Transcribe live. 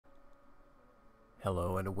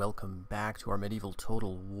Hello and welcome back to our Medieval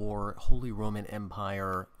Total War Holy Roman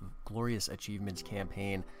Empire Glorious Achievements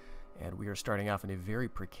campaign, and we are starting off in a very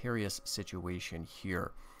precarious situation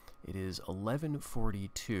here. It is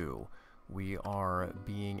 1142. We are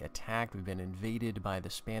being attacked. We've been invaded by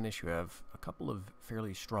the Spanish, who have a couple of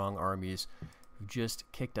fairly strong armies who just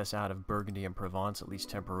kicked us out of Burgundy and Provence, at least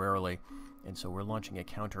temporarily, and so we're launching a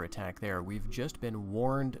counterattack there. We've just been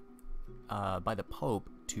warned by the Pope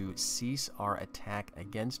to cease our attack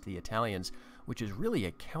against the Italians, which is really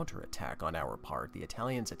a counterattack on our part. The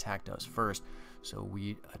Italians attacked us first, so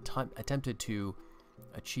we attempted to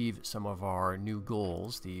achieve some of our new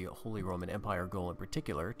goals, the Holy Roman Empire goal in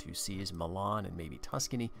particular, to seize Milan and maybe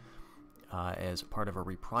Tuscany as part of a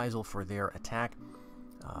reprisal for their attack.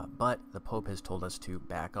 But the Pope has told us to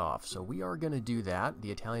back off, so we are going to do that.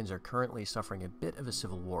 The Italians are currently suffering a bit of a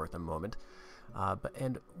civil war at the moment.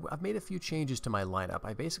 And I've made a few changes to my lineup.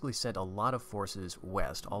 I basically sent a lot of forces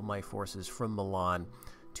west, all my forces from Milan,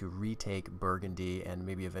 to retake Burgundy and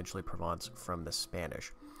maybe eventually Provence from the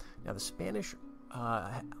Spanish. Now, the Spanish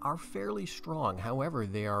are fairly strong. However,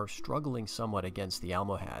 they are struggling somewhat against the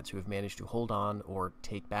Almohads, who have managed to hold on or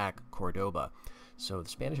take back Cordoba. So the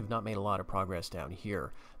Spanish have not made a lot of progress down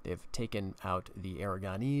here. They've taken out the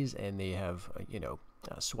Aragonese, and they have,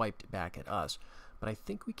 swiped back at us. But I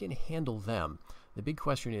think we can handle them. The big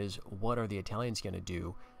question is, what are the Italians going to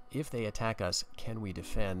do? If they attack us, can we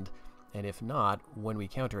defend? And if not, when we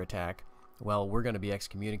counterattack, well, we're going to be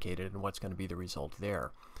excommunicated, and what's going to be the result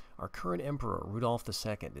there? Our current emperor, Rudolf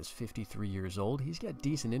II, is 53 years old. He's got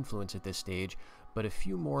decent influence at this stage, but a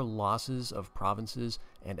few more losses of provinces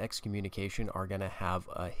and excommunication are going to have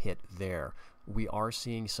a hit there. We are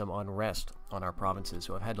seeing some unrest on our provinces,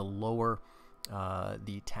 so I've had to lower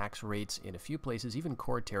the tax rates in a few places, even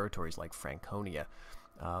core territories like Franconia.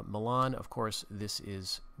 Milan, of course, this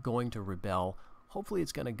is going to rebel. Hopefully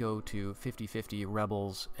it's going to go to 50-50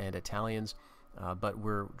 rebels and Italians, but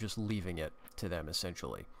we're just leaving it to them,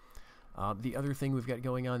 essentially. The other thing we've got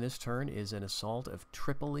going on this turn is an assault of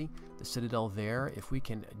Tripoli, the citadel there. If we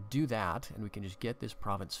can do that, and we can just get this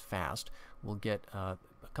province fast, we'll get a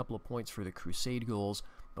couple of points for the crusade goals,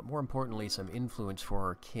 but more importantly, some influence for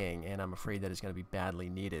our king, and I'm afraid that is going to be badly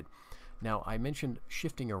needed. Now, I mentioned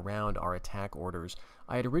shifting around our attack orders.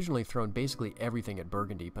 I had originally thrown basically everything at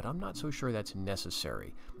Burgundy, but I'm not so sure that's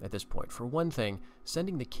necessary at this point. For one thing,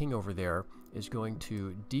 sending the king over there is going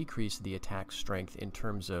to decrease the attack strength in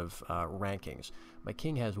terms of rankings. My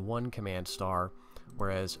king has 1 command star,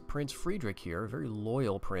 whereas Prince Friedrich here, a very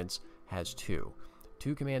loyal prince, has 2.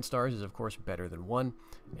 2 command stars is, of course, better than 1,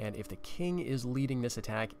 and if the king is leading this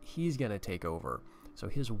attack, he's going to take over. So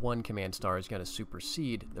his 1 command star is going to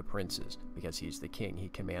supersede the prince's, because he's the king. He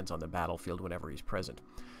commands on the battlefield whenever he's present.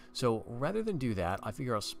 So rather than do that, I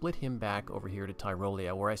figure I'll split him back over here to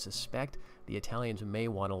Tyrolia, where I suspect the Italians may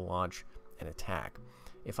want to launch an attack.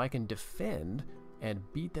 If I can defend and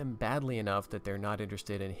beat them badly enough that they're not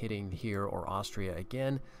interested in hitting here or Austria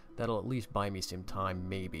again, that'll at least buy me some time,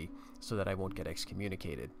 maybe, so that I won't get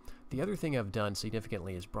excommunicated. The other thing I've done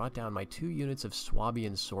significantly is brought down my 2 units of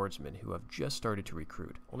Swabian swordsmen, who have just started to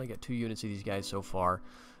recruit. Only got 2 units of these guys so far,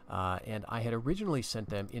 and I had originally sent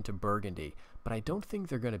them into Burgundy, but I don't think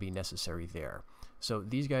they're going to be necessary there. So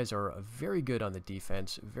these guys are very good on the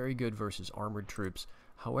defense, very good versus armored troops.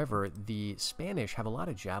 However, the Spanish have a lot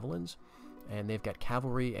of javelins, and they've got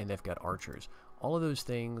cavalry, and they've got archers. All of those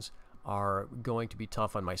things are going to be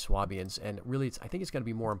tough on my Swabians, and really I think it's going to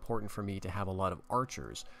be more important for me to have a lot of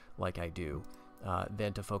archers like I do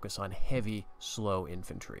than to focus on heavy, slow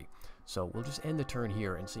infantry. So we'll just end the turn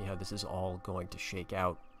here and see how this is all going to shake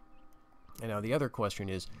out. And now the other question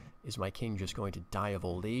is my king just going to die of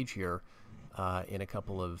old age here in a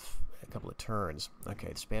couple of turns? Okay,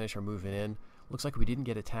 the Spanish are moving in. Looks like we didn't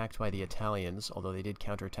get attacked by the Italians, although they did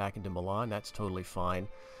counterattack into Milan. That's totally fine.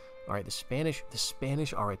 All right, the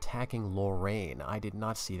Spanish are attacking Lorraine. I did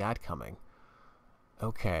not see that coming.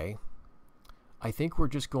 Okay. I think we're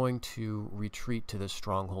just going to retreat to this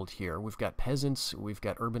stronghold here. We've got peasants, we've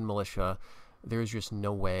got urban militia. There's just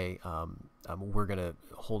no way we're going to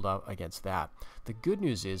hold out against that. The good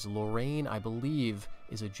news is Lorraine, I believe,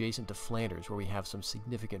 is adjacent to Flanders, where we have some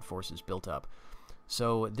significant forces built up.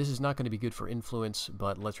 So this is not going to be good for influence,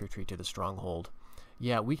 but let's retreat to the stronghold.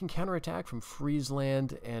 Yeah, we can counterattack from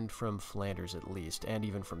Friesland and from Flanders at least, and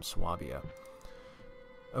even from Swabia.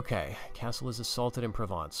 Okay, castle is assaulted in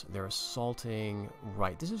Provence. They're assaulting...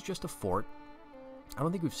 Right, this is just a fort. I don't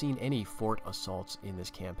think we've seen any fort assaults in this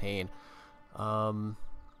campaign. And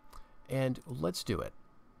let's do it.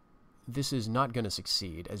 This is not going to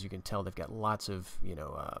succeed. As you can tell, they've got lots of,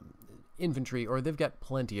 infantry, or they've got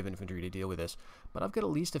plenty of infantry to deal with this. But I've got at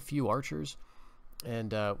least a few archers,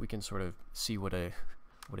 and we can sort of see what a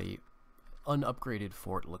unupgraded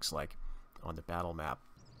fort looks like on the battle map.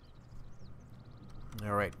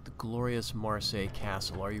 All right, the glorious Marseille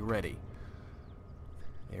Castle. Are you ready?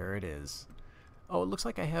 There it is. Oh, it looks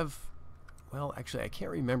like I have... Well, actually, I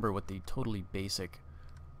can't remember what the totally basic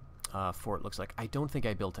fort looks like. I don't think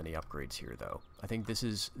I built any upgrades here, though. I think this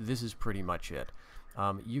is pretty much it.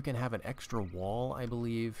 You can have an extra wall, I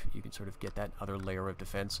believe. You can sort of get that other layer of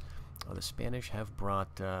defense. Oh, the Spanish have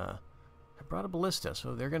brought a ballista,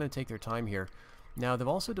 so they're going to take their time here. Now, they've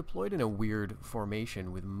also deployed in a weird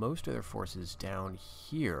formation with most of their forces down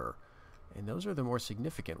here, and those are the more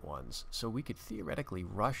significant ones. So we could theoretically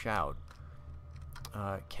rush out.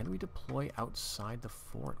 Can we deploy outside the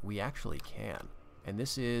fort? We actually can. And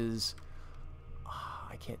this is...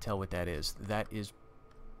 I can't tell what that is. That is...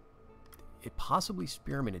 It possibly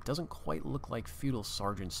spearmen. It doesn't quite look like feudal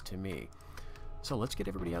sergeants to me. So let's get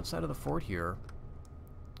everybody outside of the fort here.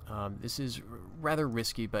 This is rather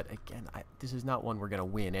risky, but again, this is not one we're going to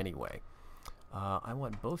win anyway. I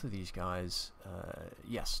want both of these guys,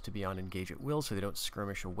 yes, to be on engage at will so they don't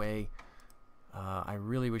skirmish away. I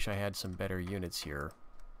really wish I had some better units here.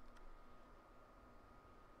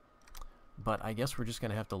 But I guess we're just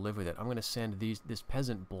going to have to live with it. I'm going to send this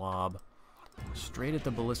peasant blob straight at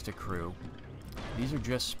the ballista crew. These are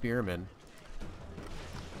just spearmen.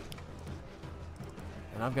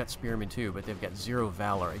 And I've got spearmen too, but they've got 0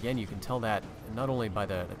 valor. Again, you can tell that not only by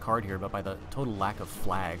the card here, but by the total lack of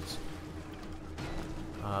flags.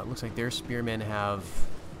 It looks like their spearmen have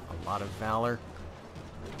a lot of valor.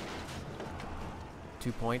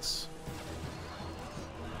 2 points.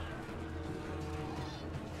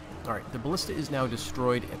 Alright, the ballista is now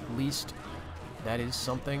destroyed. At least that is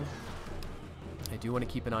something. I do want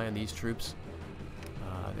to keep an eye on these troops.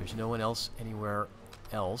 There's no one else anywhere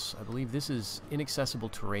else. I believe this is inaccessible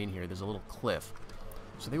terrain here. There's a little cliff.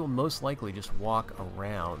 So they will most likely just walk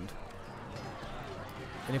around.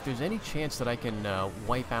 And if there's any chance that I can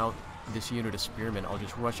wipe out this unit of spearmen, I'll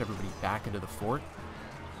just rush everybody back into the fort.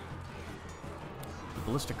 The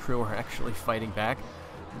ballista crew are actually fighting back.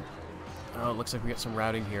 Oh, it looks like we got some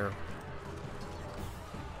routing here.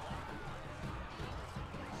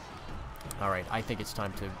 Alright, I think it's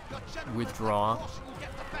time to withdraw.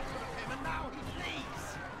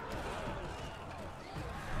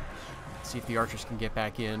 See if the archers can get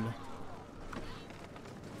back in.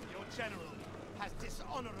 Your general has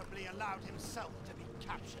dishonorably allowed himself to be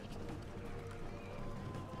captured.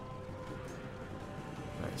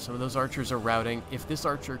 Alright, some of those archers are routing. If this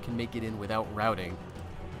archer can make it in without routing,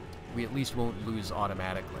 we at least won't lose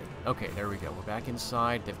automatically. Okay, there we go. We're back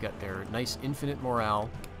inside. They've got their nice infinite morale.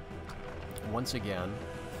 Once again,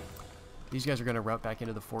 these guys are going to route back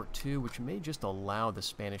into the fort too, which may just allow the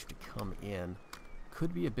Spanish to come in.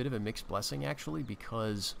 Could be a bit of a mixed blessing, actually,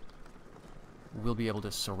 because we'll be able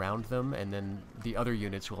to surround them, and then the other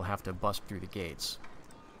units will have to bust through the gates.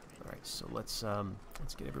 Alright, so let's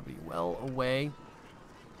get everybody well away.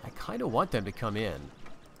 I kind of want them to come in.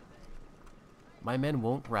 My men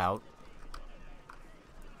won't rout.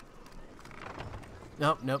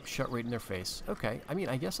 Nope, nope, shut right in their face. Okay, I mean,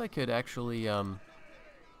 I guess I could actually,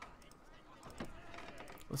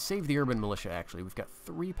 let's save the urban militia, actually. We've got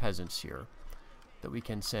 3 peasants here that we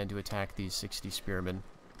can send to attack these 60 spearmen.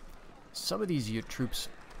 Some of these troops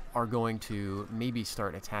are going to maybe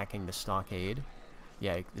start attacking the stockade.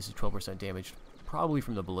 Yeah, this is 12% damage, probably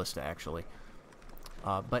from the ballista, actually.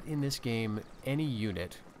 But in this game, any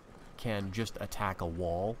unit can just attack a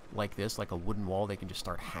wall like this, like a wooden wall. They can just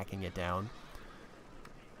start hacking it down.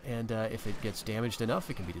 And if it gets damaged enough,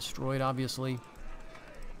 it can be destroyed, obviously.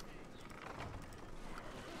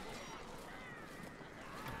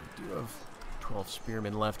 We do have 12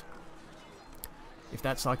 spearmen left. If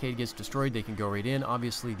that stockade gets destroyed, they can go right in.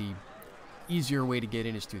 Obviously, the easier way to get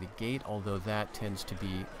in is through the gate, although that tends to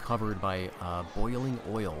be covered by boiling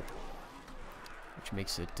oil, which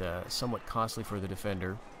makes it somewhat costly for the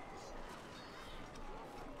defender.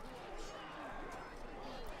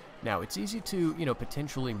 Now, it's easy to, you know,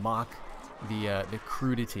 potentially mock the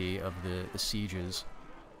crudity of the sieges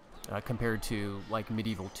compared to, like,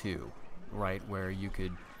 Medieval 2, right, where you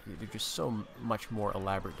could, they're just so much more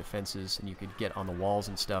elaborate defenses, and you could get on the walls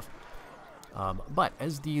and stuff. But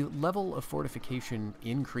as the level of fortification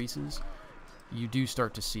increases, you do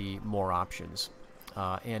start to see more options.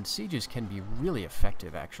 And sieges can be really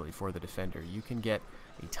effective, actually, for the defender. You can get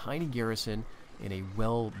a tiny garrison in a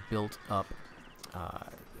well-built-up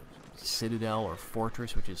citadel or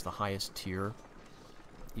fortress, which is the highest tier.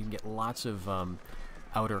 You can get lots of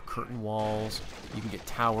outer curtain walls. You can get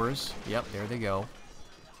towers. Yep, there they go.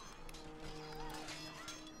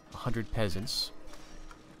 100 peasants.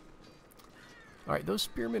 Alright, those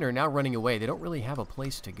spearmen are now running away. They don't really have a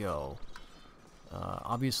place to go.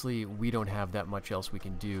 Obviously, we don't have that much else we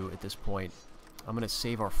can do at this point. I'm going to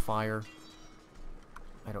save our fire.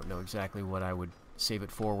 I don't know exactly what I would save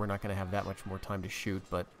it for. We're not going to have that much more time to shoot,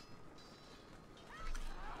 but...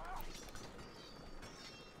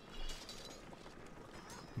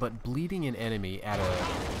 But bleeding an enemy at a...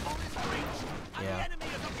 Yeah.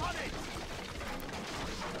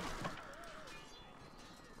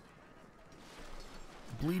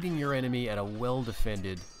 Bleeding your enemy at a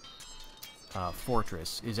well-defended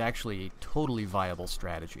fortress is actually a totally viable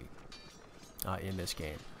strategy in this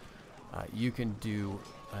game. You can do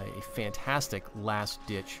a fantastic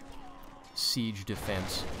last-ditch siege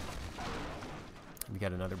defense. We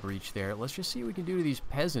got another breach there. Let's just see what we can do to these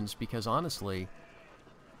peasants, because honestly,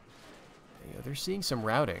 you know, they're seeing some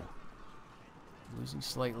routing. Losing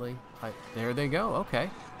slightly. There they go. Okay.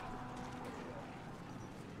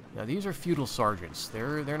 Now these are feudal sergeants.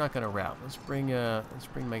 They're not going to rout. Let's bring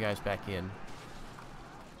my guys back in.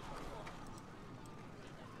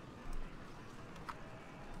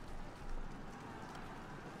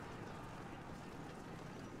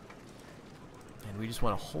 And we just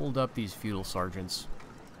want to hold up these feudal sergeants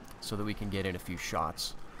so that we can get in a few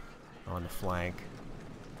shots on the flank.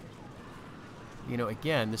 You know,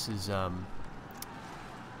 again, this is not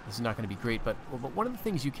going to be great, but one of the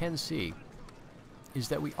things you can see is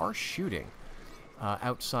that we are shooting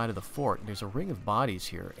outside of the fort. There's a ring of bodies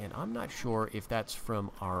here, and I'm not sure if that's from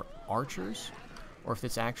our archers or if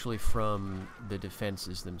it's actually from the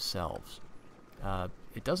defenses themselves.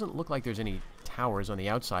 It doesn't look like there's any towers on the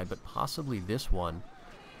outside, but possibly this one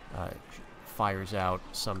fires out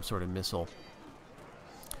some sort of missile.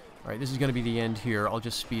 Alright, this is going to be the end here. I'll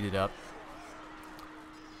just speed it up.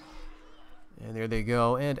 And there they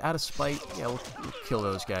go. And out of spite, yeah, we'll kill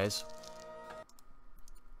those guys.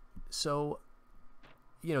 So,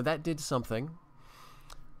 you know, that did something.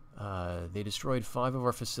 They destroyed 5 of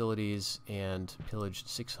our facilities and pillaged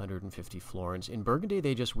 650 florins. In Burgundy,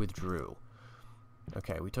 they just withdrew.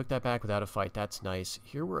 Okay, we took that back without a fight. That's nice.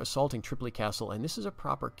 Here we're assaulting Tripoli Castle, and this is a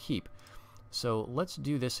proper keep. So let's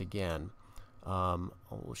do this again. I'll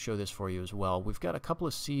show this for you as well. We've got a couple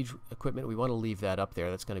of siege equipment. We want to leave that up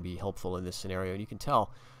there. That's going to be helpful in this scenario. And you can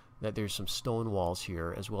tell that there's some stone walls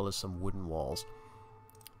here as well as some wooden walls.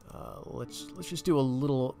 Let's just do a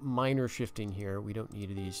little minor shifting here. We don't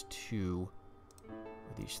need these 32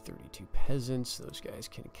 peasants. Those guys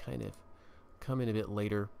can kind of come in a bit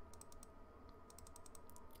later.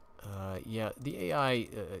 Yeah, the AI,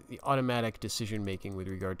 the automatic decision making with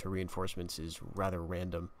regard to reinforcements is rather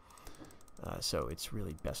random. So it's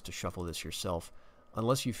really best to shuffle this yourself,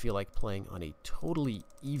 unless you feel like playing on a totally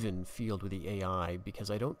even field with the AI,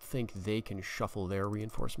 because I don't think they can shuffle their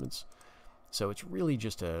reinforcements. So it's really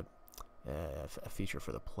just a feature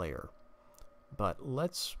for the player. But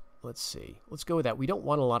let's see. Let's go with that. We don't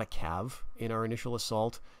want a lot of cav in our initial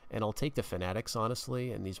assault, and I'll take the fanatics,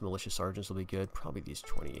 honestly, and these militia sergeants will be good. Probably these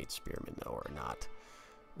 28 spearmen, though, are not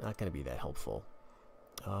going to be that helpful.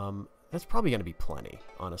 That's probably going to be plenty,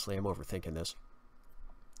 honestly. I'm overthinking this.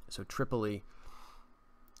 So Tripoli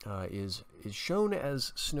is shown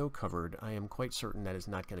as snow-covered. I am quite certain that is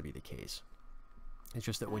not going to be the case. It's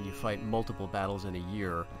just that when you fight multiple battles in a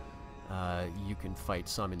year, you can fight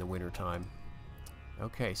some in the wintertime.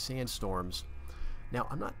 Okay, sandstorms. Now,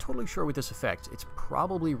 I'm not totally sure what this affects. It's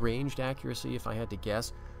probably ranged accuracy, if I had to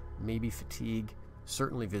guess. Maybe fatigue,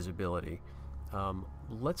 certainly visibility.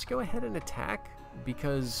 Let's go ahead and attack,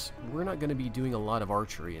 because we're not going to be doing a lot of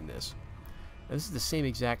archery in this. Now, this is the same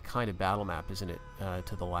exact kind of battle map, isn't it,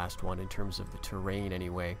 to the last one, in terms of the terrain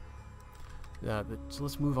anyway. So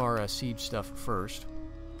let's move our siege stuff first.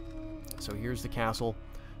 So here's the castle.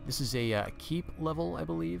 This is a keep level, I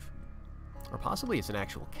believe. Or possibly it's an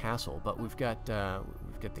actual castle, but we've got the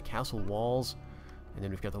castle walls, and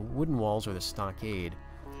then we've got the wooden walls, or the stockade.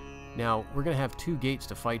 Now, we're going to have 2 gates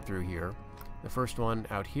to fight through here. The first one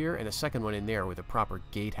out here, and the second one in there with a proper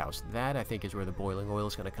gatehouse. That, I think, is where the boiling oil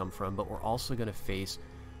is going to come from, but we're also going to face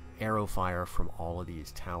arrow fire from all of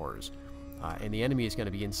these towers. And the enemy is going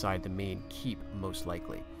to be inside the main keep, most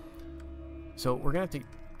likely. So we're going to have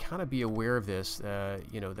to kind of be aware of this,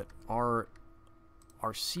 you know, that our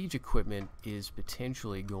siege equipment is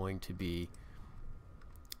potentially going to be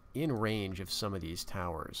in range of some of these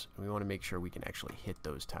towers. And we want to make sure we can actually hit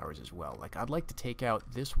those towers as well. Like, I'd like to take out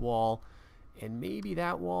this wall and maybe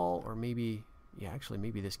that wall, or maybe, yeah, actually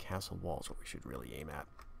maybe this castle wall is what we should really aim at.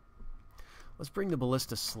 Let's bring the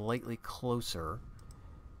ballista slightly closer.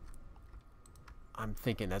 I'm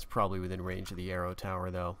thinking that's probably within range of the arrow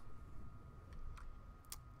tower, though.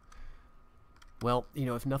 Well, you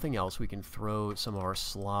know, if nothing else, we can throw some of our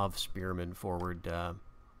Slav spearmen forward to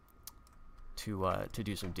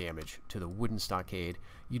do some damage to the wooden stockade.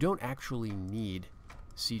 You don't actually need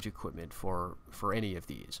siege equipment for any of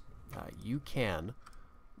these. You can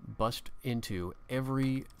bust into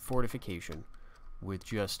every fortification with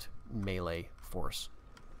just melee force.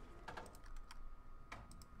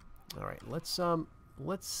 All right, let's go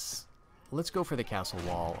for the castle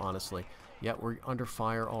wall. Honestly, yeah, we're under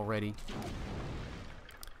fire already.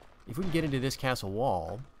 If we can get into this castle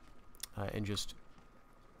wall and just,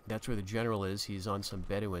 that's where the general is. He's on some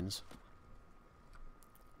Bedouins.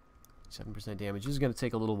 7% damage. This is going to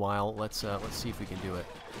take a little while. Let's see if we can do it.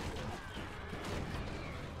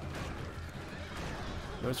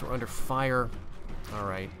 Notice we're under fire. All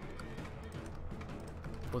right.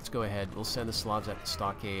 Let's go ahead. We'll send the Slavs at the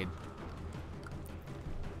stockade.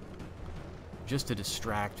 Just to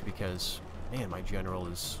distract, because, man, my general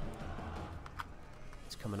is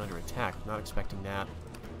coming under attack. Not expecting that.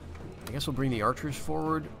 I guess we'll bring the archers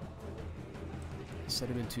forward. Set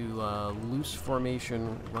him into loose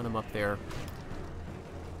formation. Run him up there.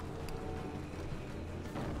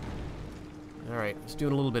 Alright, it's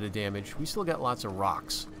doing a little bit of damage. We still got lots of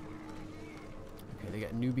rocks. Okay, they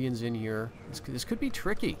got Nubians in here. This could be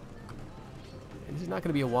tricky. And this is not going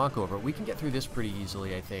to be a walkover. We can get through this pretty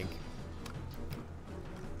easily, I think.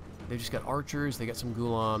 They've just got archers, they got some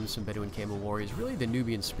ghulams, some Bedouin camel warriors. Really, the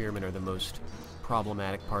Nubian spearmen are the most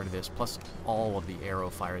problematic part of this, plus all of the arrow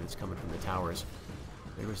fire that's coming from the towers.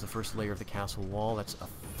 There was the first layer of the castle wall. That's a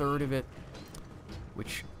third of it,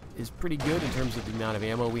 which is pretty good in terms of the amount of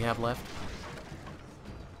ammo we have left.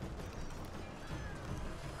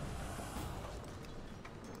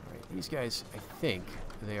 Alright, these guys, I think,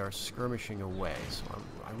 they are skirmishing away, so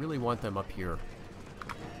I really want them up here.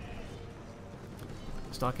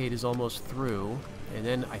 Stockade is almost through, and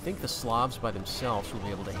then I think the Slavs by themselves will be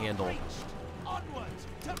able to handle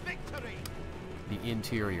the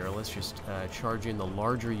interior. Let's just charge in the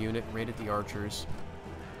larger unit right at the archers.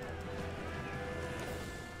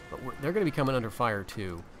 But they're going to be coming under fire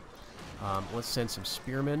too. Let's send some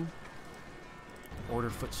spearmen,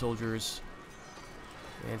 order foot soldiers,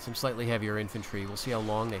 and some slightly heavier infantry. We'll see how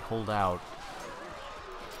long they hold out.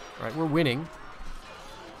 All right, we're winning.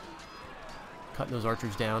 Cutting those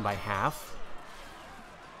archers down by half.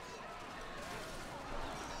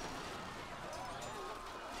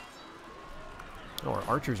 Oh, our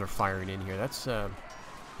archers are firing in here. That's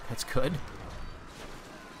good.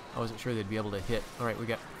 I wasn't sure they'd be able to hit. All right, we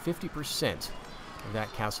got 50% of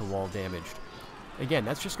that castle wall damaged. Again,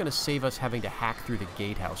 that's just going to save us having to hack through the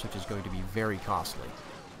gatehouse, which is going to be very costly.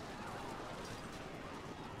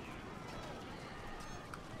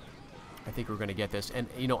 I think we're going to get this. And,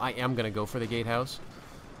 you know, I am going to go for the gatehouse,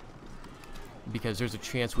 because there's a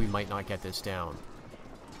chance we might not get this down.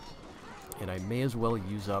 And I may as well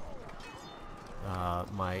use up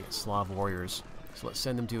my Slav warriors. So let's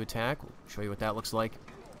send them to attack. We'll show you what that looks like.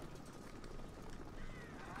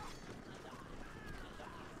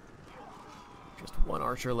 Just one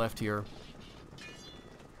archer left here.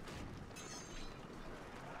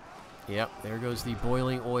 Yep, there goes the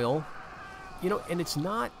boiling oil. You know, and it's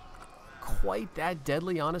not quite that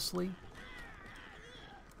deadly, honestly.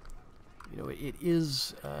 You know, it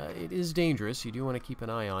is dangerous. You do want to keep an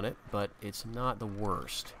eye on it, but it's not the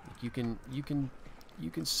worst. You can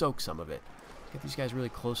soak some of it. Get these guys really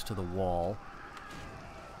close to the wall.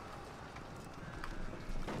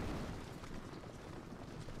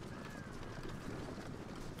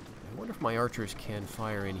 I wonder if my archers can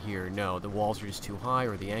fire in here. No, the walls are just too high,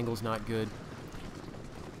 or the angle's not good.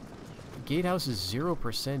 Gatehouse is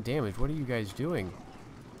 0% damage. What are you guys doing?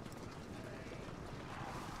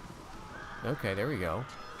 Okay, there we go.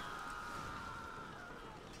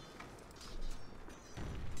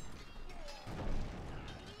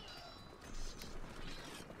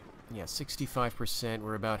 Yeah, 65%.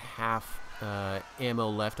 We're about half ammo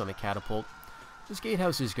left on the catapult. This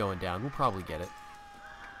gatehouse is going down. We'll probably get it.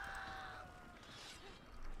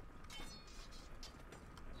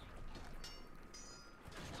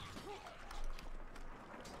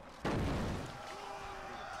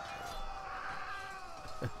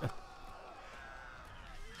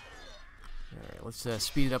 Let's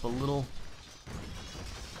speed it up a little.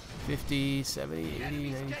 50, 70, 80,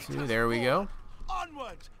 92. There we go.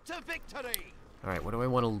 Onward to victory. Alright, what do I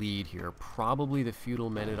want to lead here? Probably the feudal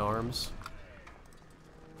men-at-arms.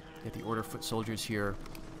 Get the order foot soldiers here.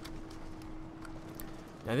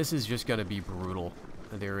 Now this is just going to be brutal.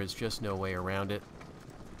 There is just no way around it.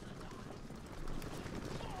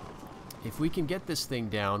 if we can get this thing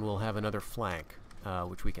down, we'll have another flank,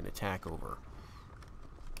 which we can attack over.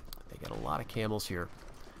 They got a lot of camels here.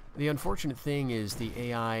 The unfortunate thing is the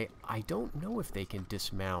AI, I don't know if they can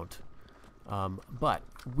dismount, but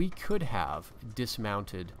we could have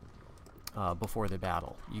dismounted before the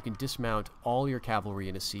battle. You can dismount all your cavalry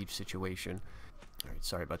in a siege situation. Alright,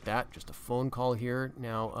 sorry about that. Just a phone call here.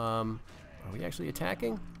 Now, are we actually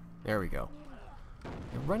attacking? There we go.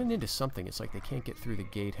 They're running into something. It's like they can't get through the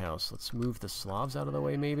gatehouse. Let's move the Slavs out of the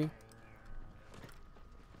way, maybe?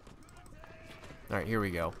 Alright, here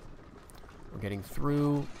we go. We're getting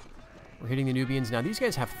through. We're hitting the Nubians. Now, these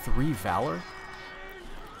guys have 3 Valor.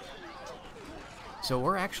 So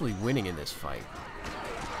we're actually winning in this fight.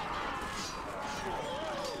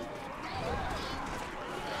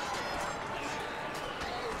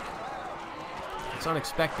 It's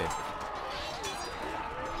unexpected.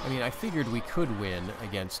 I mean, I figured we could win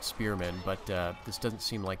against spearmen, but this doesn't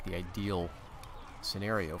seem like the ideal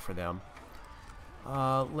scenario for them.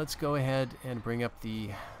 Let's go ahead and bring up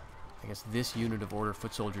the, I guess, this unit of order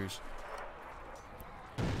foot soldiers.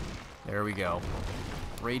 There we go.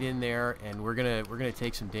 Right in there, and we're gonna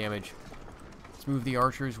take some damage. Let's move the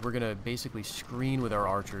archers. We're gonna basically screen with our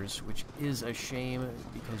archers, which is a shame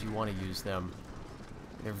because you want to use them.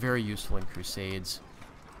 They're very useful in crusades.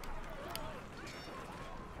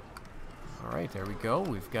 Alright, there we go.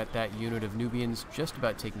 We've got that unit of Nubians just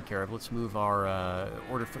about taken care of. Let's move our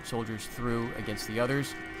order foot soldiers through against the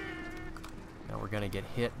others. Now we're going to get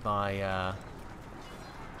hit by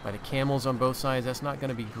the camels on both sides. That's not going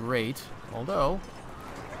to be great. Although,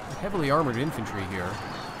 heavily armored infantry here.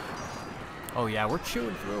 Oh yeah, we're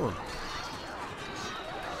chewing through them.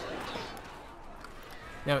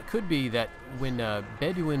 Now, it could be that when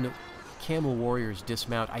Bedouin camel warriors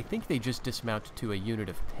dismount, I think they just dismount to a unit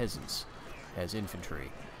of peasants as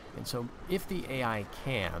infantry. And so, if the AI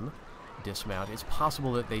can dismount, it's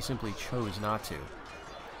possible that they simply chose not to.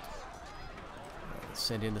 Let's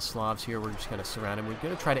send in the Slavs here. We're just going to surround them. We're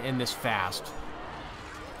going to try to end this fast.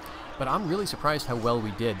 But I'm really surprised how well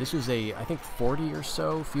we did. This was a, I think, 40 or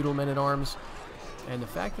so feudal men-at-arms. And the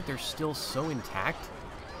fact that they're still so intact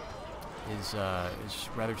is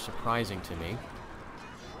rather surprising to me.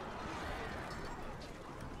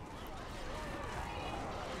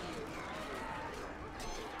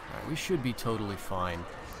 Alright, we should be totally fine.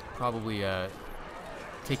 Probably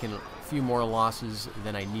taking a few more losses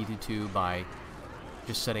than I needed to by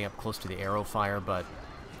just setting up close to the arrow fire, but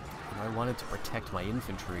you know, I wanted to protect my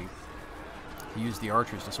infantry. Use the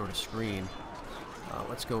archers to sort of screen.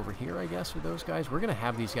 Let's go over here, I guess, with those guys. We're going to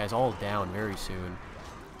have these guys all down very soon.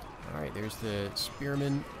 Alright, there's the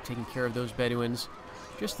spearmen taking care of those Bedouins.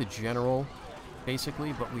 Just the general,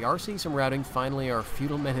 basically, but we are seeing some routing. Finally, our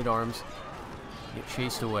feudal men-at-arms get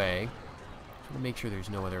chased away. Just want to make sure there's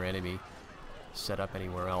no other enemy set up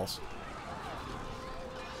anywhere else.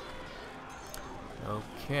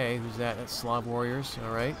 Okay, who's that? That's Slav warriors,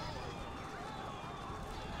 alright.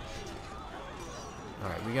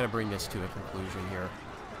 Alright, we gotta bring this to a conclusion here.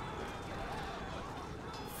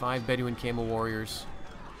 5 Bedouin camel warriors.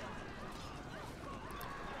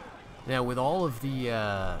 Now, with all of the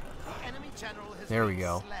there we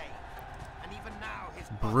go.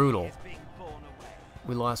 Brutal.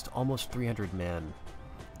 We lost almost 300 men.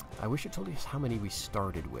 I wish it told us how many we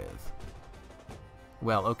started with.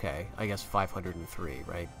 Well, okay, I guess 503,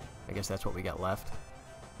 right? I guess that's what we got left.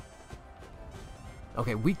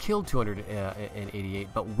 Okay, we killed 288,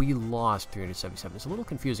 but we lost 377. It's a little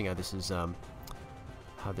confusing how this is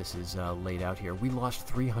laid out here. We lost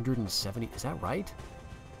 370. Is that right?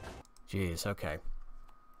 Jeez. Okay.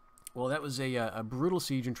 Well, that was a brutal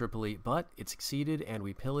siege in Tripoli, but it succeeded, and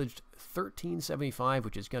we pillaged 1375,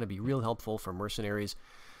 which is going to be real helpful for mercenaries.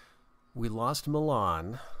 We lost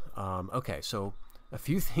Milan. Okay, so a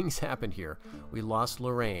few things happened here. We lost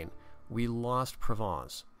Lorraine. We lost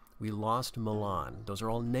Provence. We lost Milan. Those are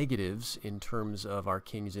all negatives in terms of our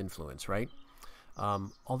king's influence, right?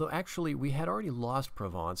 Although, actually, we had already lost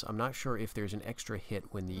Provence. I'm not sure if there's an extra hit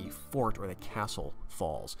when the fort or the castle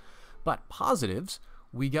falls. But positives,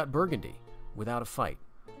 we got Burgundy without a fight.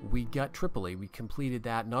 We got Tripoli. We completed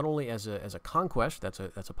that not only as a conquest, that's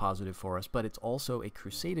a positive for us, but it's also a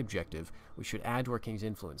crusade objective, which should add to our king's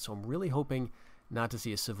influence. So I'm really hoping not to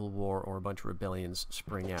see a civil war or a bunch of rebellions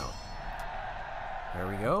spring out. There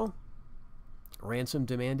we go. Ransom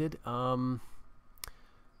demanded. I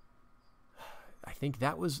think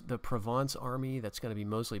that was the Provence army. That's going to be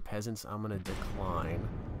mostly peasants. I'm going to decline.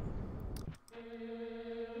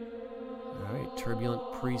 Alright,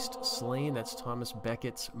 turbulent priest slain. That's Thomas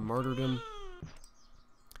Beckett's martyrdom.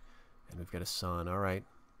 And we've got a son. Alright.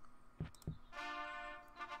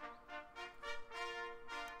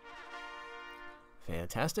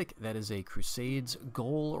 Fantastic. That is a Crusades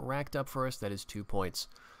goal racked up for us. That is 2 points.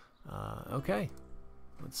 Okay.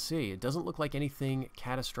 Let's see. It doesn't look like anything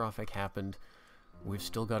catastrophic happened. We've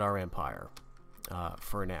still got our empire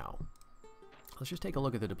for now. Let's just take a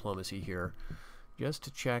look at the diplomacy here, just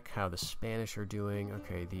to check how the Spanish are doing.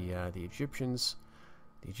 Okay, the Egyptians.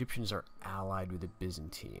 The Egyptians are allied with the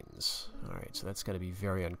Byzantines. All right, so that's going to be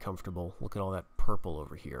very uncomfortable. Look at all that purple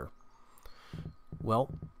over here.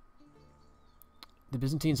 Well, the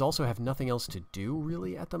Byzantines also have nothing else to do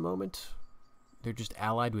really at the moment. They're just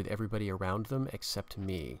allied with everybody around them except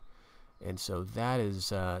me, and so that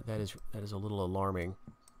is a little alarming.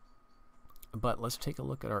 But let's take a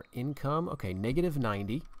look at our income. Okay,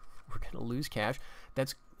 -90. We're going to lose cash.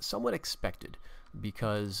 That's somewhat expected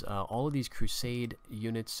because all of these Crusade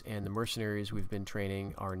units and the mercenaries we've been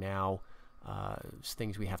training are now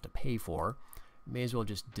things we have to pay for. May as well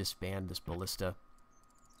just disband this ballista.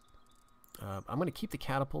 I'm going to keep the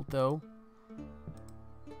catapult though.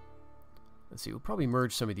 Let's see, we'll probably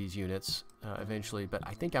merge some of these units eventually, but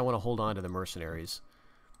I think I want to hold on to the mercenaries.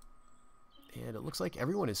 And it looks like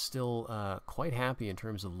everyone is still quite happy in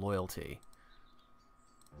terms of loyalty.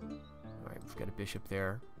 Alright, we've got a bishop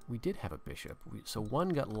there. We did have a bishop. So one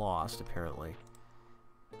got lost, apparently.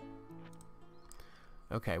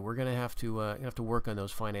 Okay, we're going to have to work on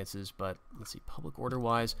those finances, but let's see, public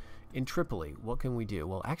order-wise, in Tripoli, what can we do?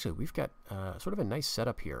 Well, actually, we've got sort of a nice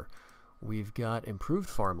setup here. We've got improved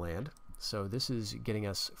farmland, so this is getting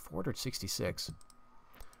us 466.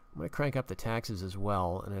 I'm going to crank up the taxes as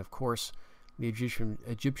well, and of course, the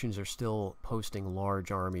Egyptians are still posting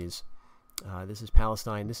large armies. This is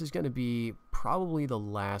Palestine. This is going to be probably the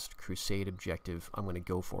last Crusade objective I'm going to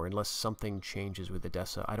go for, unless something changes with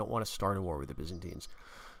Edessa. I don't want to start a war with the Byzantines,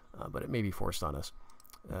 but it may be forced on us.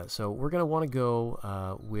 So we're going to want to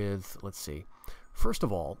go with, let's see. First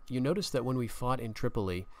of all, you notice that when we fought in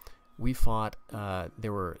Tripoli, we fought,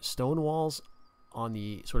 there were stone walls on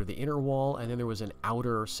the sort of the inner wall, and then there was an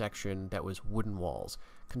outer section that was wooden walls.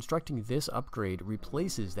 Constructing this upgrade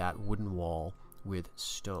replaces that wooden wall with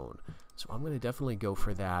stone. So I'm going to definitely go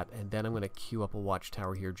for that, and then I'm going to queue up a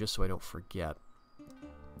watchtower here just so I don't forget.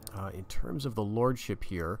 In terms of the lordship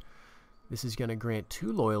here, this is going to grant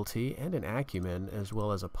 2 loyalty and an acumen as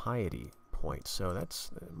well as a piety point, so that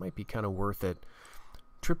might be kind of worth it.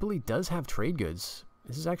 Tripoli does have trade goods.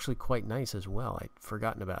 This is actually quite nice as well. I'd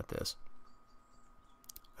forgotten about this.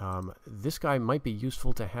 This guy might be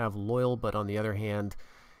useful to have loyal, but on the other hand,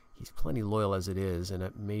 he's plenty loyal as it is, and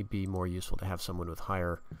it may be more useful to have someone with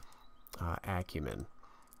higher acumen.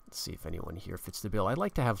 Let's see if anyone here fits the bill. I'd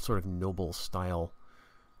like to have sort of noble style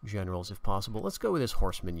generals if possible. Let's go with this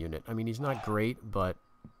horseman unit. I mean, he's not great, but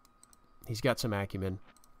he's got some acumen.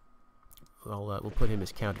 We'll put him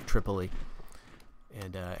as Count of Tripoli,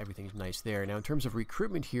 and everything's nice there. Now, in terms of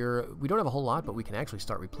recruitment here, we don't have a whole lot, but we can actually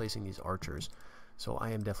start replacing these archers. So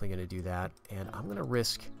I am definitely going to do that, and I'm going to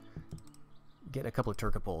risk getting a couple of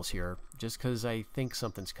Turcopoles here, just because I think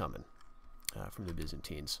something's coming from the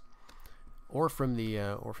Byzantines, or from the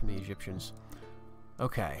Egyptians.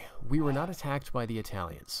 Okay, we were not attacked by the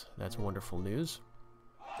Italians. That's wonderful news.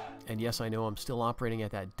 And yes, I know I'm still operating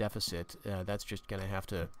at that deficit. That's just going to have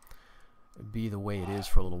to be the way it is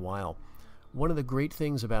for a little while. One of the great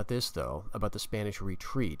things about this, though, about the Spanish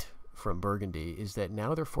retreat from Burgundy, is that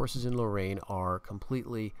now their forces in Lorraine are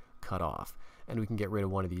completely cut off, and we can get rid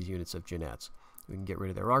of one of these units of Jeannettes. We can get rid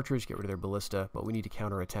of their archers, get rid of their ballista, but we need to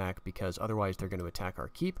counterattack because otherwise they're going to attack our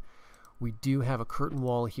keep. We do have a curtain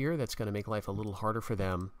wall here that's going to make life a little harder for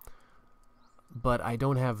them, but I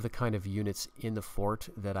don't have the kind of units in the fort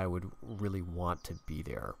that I would really want to be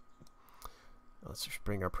there. Let's just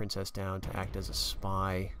bring our princess down to act as a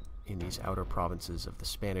spy in these outer provinces of the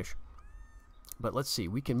Spanish. But let's see,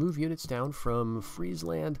 we can move units down from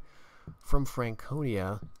Friesland, from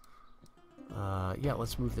Franconia. Yeah,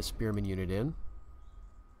 let's move the spearman unit in.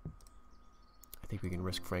 I think we can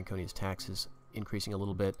risk Franconia's taxes increasing a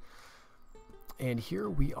little bit. And here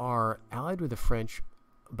we are allied with the French,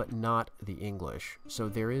 but not the English. So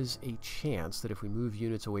there is a chance that if we move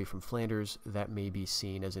units away from Flanders, that may be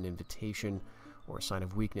seen as an invitation or a sign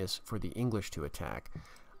of weakness for the English to attack.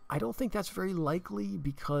 I don't think that's very likely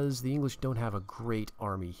because the English don't have a great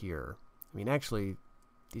army here. I mean, actually,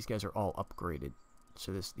 these guys are all upgraded,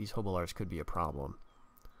 so these Hobilars could be a problem.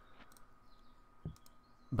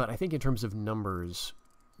 But I think in terms of numbers,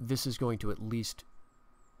 this is going to at least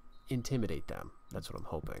intimidate them. That's what I'm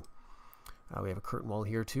hoping. We have a curtain wall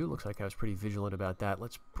here, too. Looks like I was pretty vigilant about that.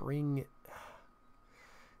 Let's bring...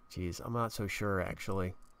 Geez, I'm not so sure,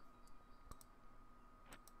 actually.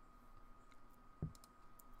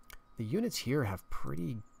 The units here have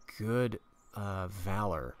pretty good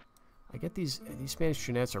valor. I get these Spanish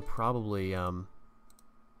Jeanettes are probably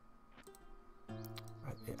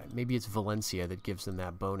maybe it's Valencia that gives them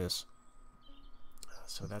that bonus.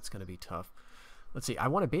 So that's going to be tough. Let's see. I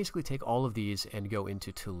want to basically take all of these and go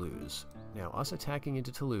into Toulouse. Now, us attacking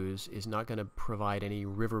into Toulouse is not going to provide any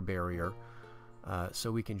river barrier,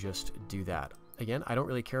 so we can just do that. Again, I don't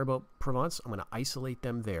really care about Provence. I'm going to isolate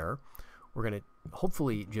them there. We're going to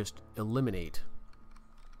hopefully just eliminate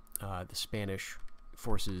the Spanish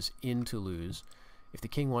forces in Toulouse. If the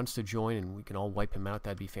king wants to join and we can all wipe him out,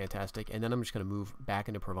 that'd be fantastic. And then I'm just going to move back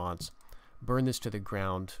into Provence, burn this to the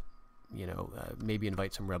ground, you know, maybe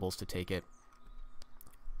invite some rebels to take it.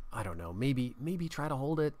 I don't know, maybe try to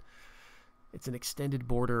hold it. It's an extended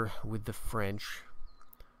border with the French.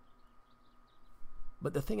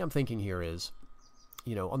 But the thing I'm thinking here is,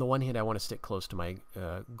 you know, on the one hand, I want to stick close to my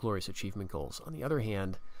glorious achievement goals. On the other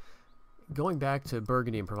hand, going back to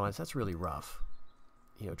Burgundy and Provence, that's really rough.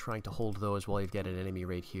 You know, trying to hold those while you've got an enemy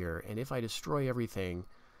right here. And if I destroy everything,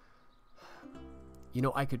 you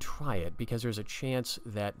know, I could try it because there's a chance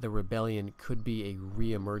that the rebellion could be a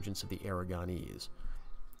re-emergence of the Aragonese.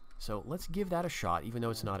 So let's give that a shot, even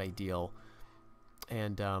though it's not ideal.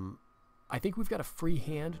 And I think we've got a free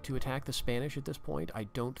hand to attack the Spanish at this point. I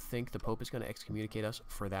don't think the Pope is going to excommunicate us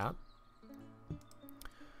for that.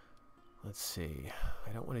 Let's see.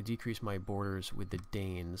 I don't want to decrease my borders with the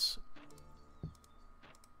Danes.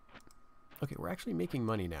 Okay, we're actually making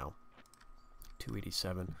money now.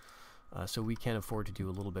 287. So we can afford to do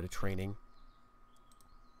a little bit of training.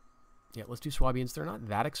 Yeah, let's do Swabians. They're not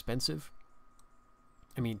that expensive.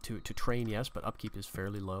 I mean, to train, yes, but upkeep is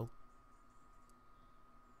fairly low.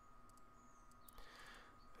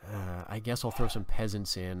 I guess I'll throw some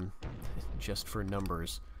peasants in just for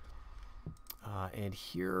numbers. And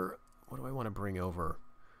here, what do I want to bring over?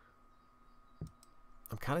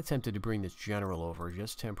 I'm kind of tempted to bring this general over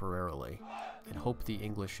just temporarily and hope the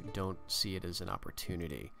English don't see it as an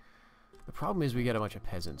opportunity. The problem is we got a bunch of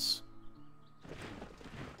peasants.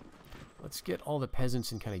 Let's get all the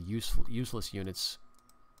peasants and kind of useless units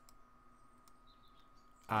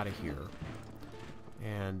out of here.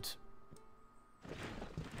 And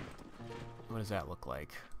what does that look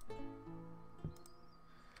like?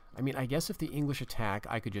 I mean, I guess if the English attack,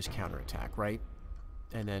 I could just counterattack, right?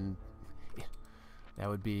 And then that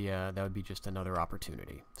would be just another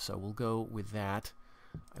opportunity. So we'll go with that.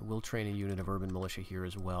 I will train a unit of urban militia here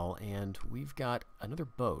as well, and we've got another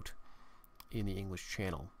boat in the English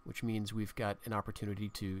Channel, which means we've got an opportunity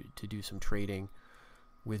to do some trading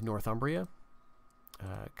with Northumbria.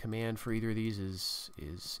 Command for either of these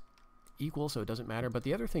is equal, so it doesn't matter. But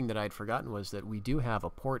the other thing that I'd forgotten was that we do have a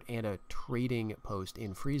port and a trading post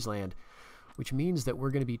in Friesland, which means that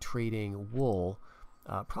we're going to be trading wool,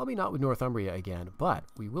 probably not with Northumbria again, but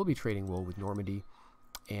we will be trading wool with Normandy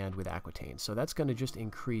and with Aquitaine. So that's going to just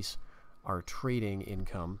increase our trading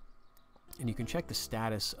income. And you can check the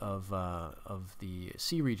status of the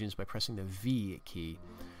sea regions by pressing the V key.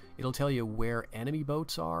 It'll tell you where enemy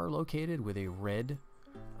boats are located with a red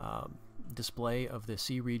display of the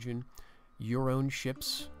sea region, your own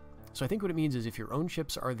ships. So I think what it means is if your own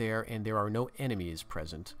ships are there and there are no enemies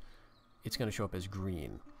present, it's going to show up as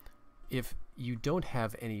green. If you don't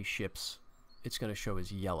have any ships, it's going to show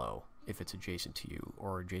as yellow if it's adjacent to you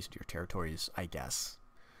or adjacent to your territories, I guess.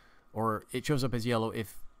 Or it shows up as yellow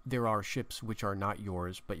if there are ships which are not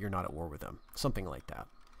yours, but you're not at war with them. Something like that.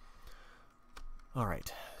 All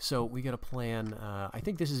right, so we got a plan. I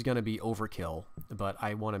think this is going to be overkill, but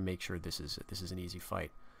I want to make sure this is an easy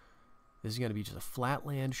fight. This is going to be just a flat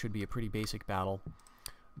land. Should be a pretty basic battle.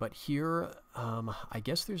 But here, I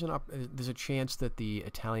guess there's a chance that the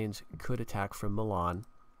Italians could attack from Milan.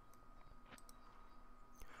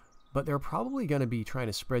 But they're probably going to be trying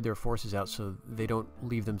to spread their forces out so they don't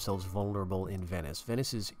leave themselves vulnerable in Venice.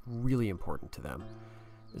 Venice is really important to them.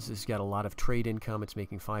 This has got a lot of trade income. It's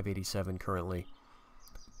making 587 currently.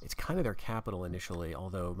 It's kind of their capital initially,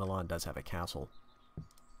 although Milan does have a castle.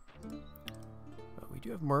 But we do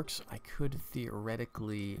have mercs. I could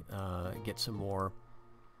theoretically get some more.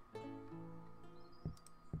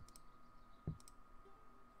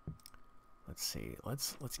 Let's see.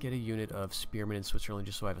 Let's get a unit of spearmen in Switzerland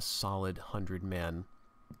just so I have a solid 100 men.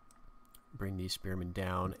 Bring these spearmen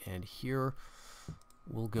down, and here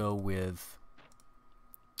we'll go with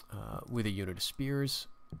a unit of spears,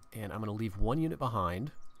 and I'm going to leave one unit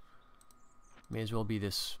behind. May as well be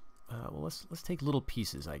this. Well, let's take little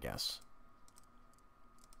pieces, I guess.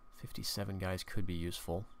 57 guys could be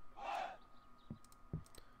useful.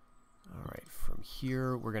 All right, from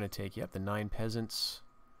here we're going to take the 9 peasants.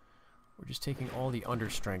 We're just taking all the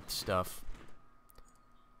understrength stuff.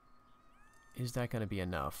 is that going to be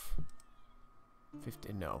enough?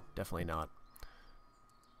 50, no, definitely not.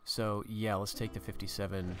 So, yeah, let's take the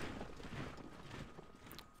 57...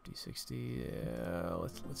 60, yeah,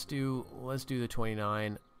 let's do the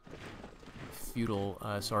 29 feudal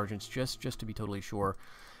sergeants just to be totally sure,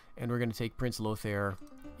 and we're going to take Prince Lothair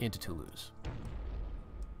into Toulouse.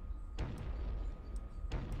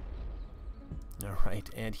 All right,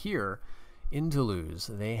 and here in Toulouse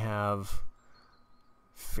they have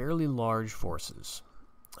fairly large forces.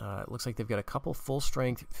 It looks like they've got a couple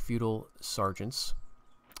full-strength feudal sergeants,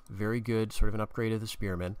 very good, sort of an upgrade of the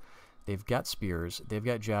spearmen. They've got spears, they've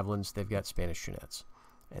got javelins, they've got Spanish genets.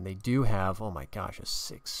 And they do have, oh my gosh, a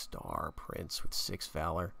 6-star prince with 6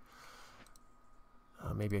 valor.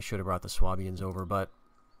 Maybe I should have brought the Swabians over, but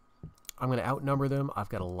I'm going to outnumber them. I've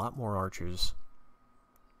got a lot more archers.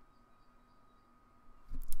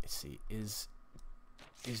 Let's see, is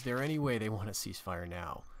there any way they want a ceasefire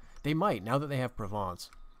now? They might, now that they have Provence.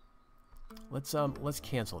 Let's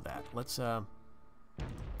cancel that.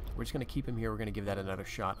 We're just going to keep him here. We're going to give that another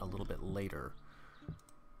shot a little bit later.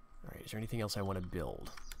 Alright, is there anything else I want to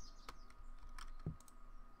build?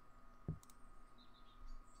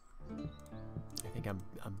 I think I'm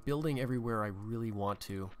building everywhere I really want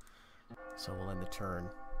to, so we'll end the turn.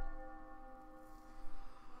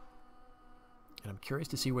 And I'm curious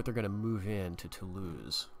to see what they're going to move in to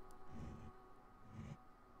Toulouse.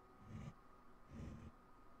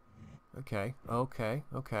 Okay, okay,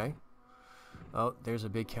 okay. Oh, there's a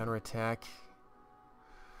big counterattack.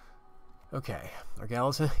 Okay, our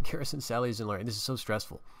garrison sallies in Lorraine. This is so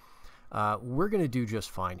stressful. We're going to do just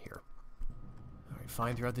fine here. All right,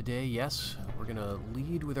 fine throughout the day, yes. We're going to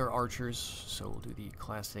lead with our archers, so we'll do the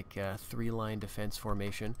classic 3-line defense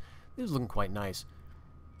formation. This is looking quite nice.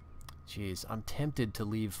 Jeez, I'm tempted to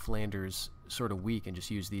leave Flanders sort of weak and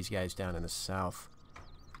just use these guys down in the south.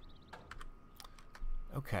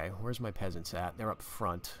 Okay, where's my peasants at? They're up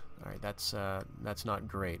front. All right, that's not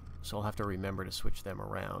great, so I'll have to remember to switch them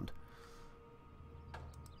around.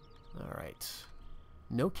 All right,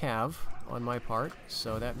 no cav on my part,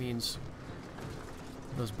 so that means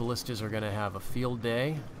those ballistas are going to have a field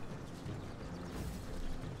day.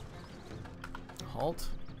 Halt.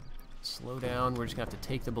 Slow down. We're just going to have to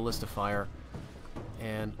take the ballista fire.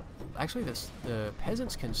 And actually, the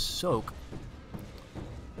peasants can soak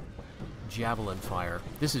javelin fire.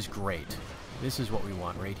 This is great. This is what we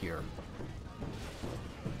want right here.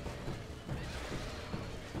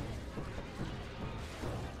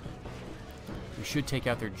 We should take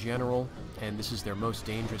out their general, and this is their most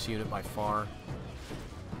dangerous unit by far.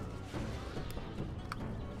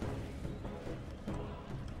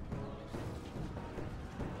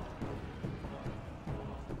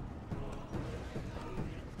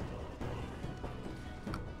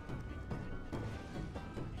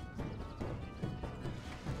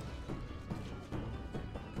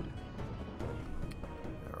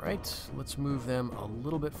 Alright, let's move them a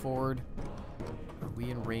little bit forward. Are we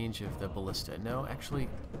in range of the ballista? No, actually,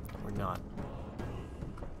 we're not.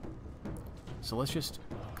 So let's just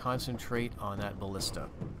concentrate on that ballista.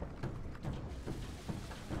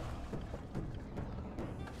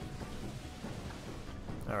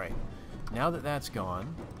 Alright, now that that's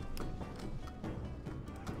gone...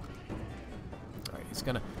 Alright, it's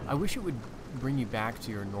gonna... I wish it would bring you back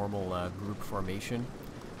to your normal group formation.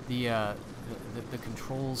 The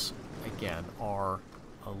controls, again, are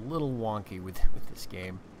a little wonky with this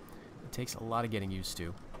game. It takes a lot of getting used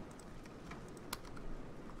to.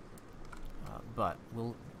 But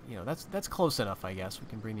we'll, you know, that's close enough, I guess. We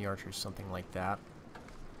can bring the archers something like that.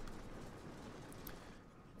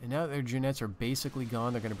 And now that their genets are basically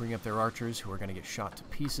gone, they're going to bring up their archers, who are going to get shot to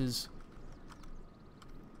pieces.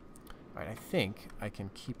 Alright, I think I can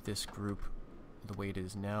keep this group the way it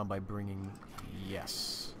is now by bringing...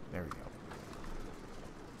 Yes, there we go.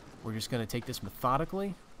 We're just going to take this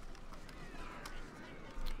methodically.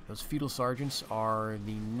 Those feudal sergeants are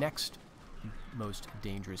the next most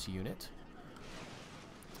dangerous unit.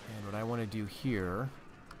 And what I want to do here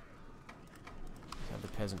is have the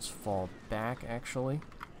peasants fall back, actually.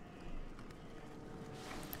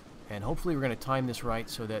 And hopefully we're going to time this right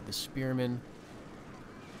so that the spearmen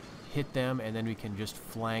hit them, and then we can just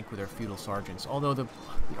flank with our feudal sergeants. Although the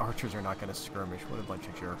archers are not going to skirmish. What a bunch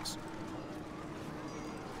of jerks.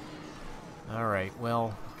 Alright,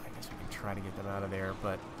 well, I guess we can try to get them out of there,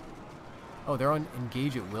 but... Oh, they're on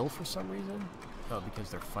engage at will for some reason? Oh, because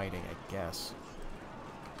they're fighting, I guess.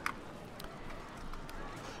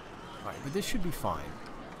 Alright, but this should be fine.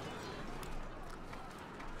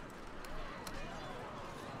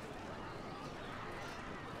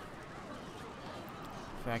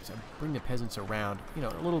 In fact, I bring the peasants around. You know,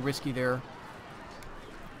 a little risky there.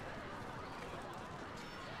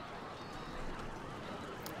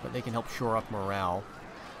 but they can help shore up morale.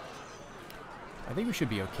 I think we should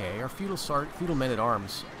be okay. Our feudal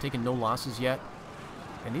men-at-arms taken no losses yet,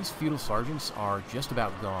 and these feudal sergeants are just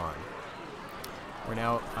about gone. We're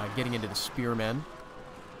now getting into the spearmen.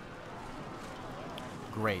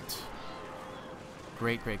 Great.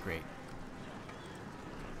 Great, great, great.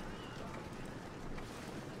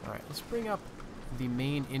 Alright, let's bring up the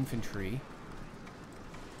main infantry.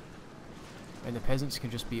 And the peasants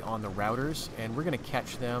can just be on the routers, and we're going to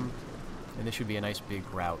catch them, and this should be a nice big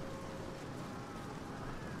rout.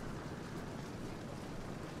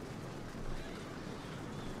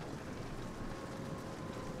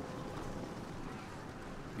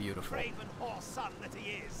 Beautiful. Craven horse son that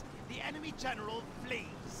he is, the enemy general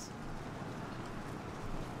flees.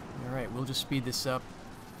 Alright, we'll just speed this up.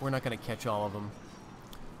 We're not going to catch all of them.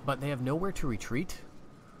 But they have nowhere to retreat.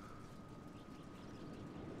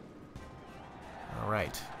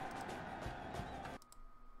 Alright.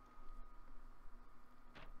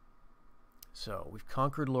 So, we've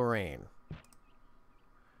conquered Lorraine.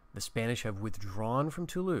 The Spanish have withdrawn from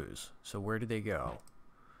Toulouse. So where did they go?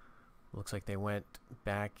 Looks like they went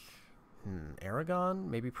back...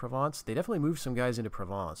 Aragon? Maybe Provence? They definitely moved some guys into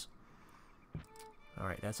Provence.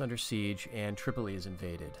 Alright, that's under siege, and Tripoli is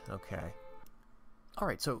invaded. Okay.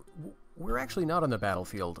 Alright, so we're actually not on the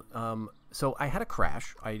battlefield. So I had a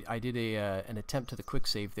crash. I did an attempt to the quick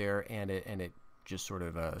save there, and it just sort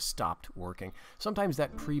of stopped working. Sometimes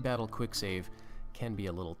that pre-battle quick save can be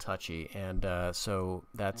a little touchy, and so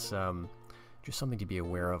that's just something to be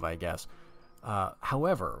aware of, I guess.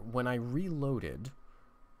 However, when I reloaded,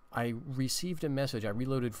 I received a message. I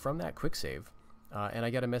reloaded from that quick save, and I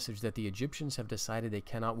got a message that the Egyptians have decided they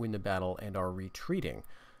cannot win the battle and are retreating.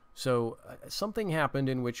 So something happened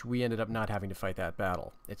in which we ended up not having to fight that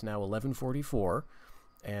battle. It's now 11:44,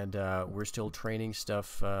 and we're still training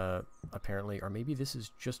stuff, apparently, or maybe this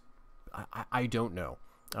is just... I don't know.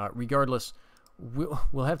 Regardless,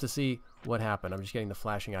 we'll have to see what happened. I'm just getting the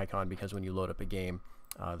flashing icon because when you load up a game,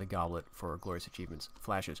 the goblet for glorious achievements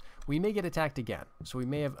flashes. We may get attacked again, so we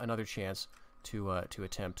may have another chance to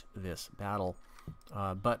attempt this battle.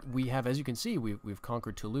 But we have, as you can see, we've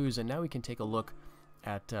conquered Toulouse, and now we can take a look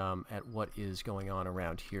at what is going on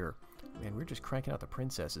around here. Man, we're just cranking out the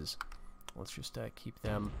princesses. Let's just keep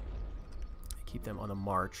them on the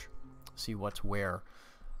march, see what's where.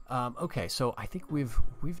 Okay, so I think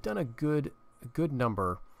we've done a good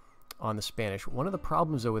number on the Spanish. One of the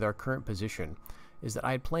problems, though, with our current position is that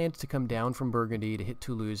I had planned to come down from Burgundy to hit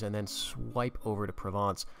Toulouse and then swipe over to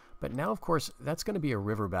Provence. But now, of course, that's going to be a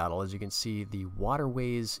river battle. As you can see, the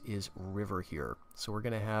waterways is river here. So we're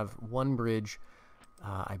going to have one bridge,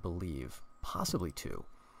 I believe, possibly two.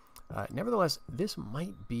 Nevertheless, this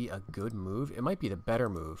might be a good move. It might be the better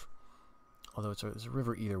move, although it's a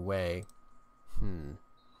river either way.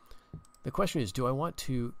 The question is, do I want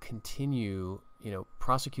to continue,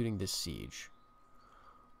 prosecuting this siege?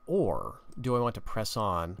 Or do I want to press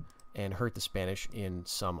on and hurt the Spanish in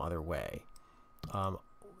some other way?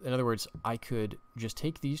 In other words, I could just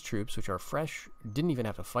take these troops, which are fresh, didn't even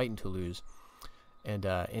have to fight in Toulouse, and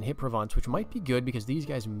hit Provence, which might be good because these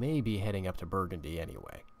guys may be heading up to Burgundy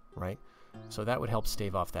anyway, right? So that would help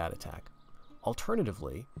stave off that attack.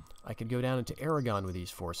 Alternatively, I could go down into Aragon with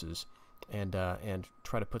these forces and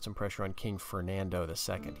try to put some pressure on King Fernando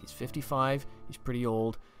II. He's 55, he's pretty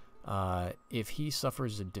old. If he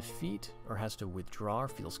suffers a defeat or has to withdraw or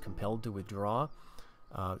feels compelled to withdraw,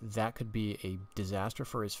 that could be a disaster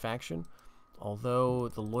for his faction. Although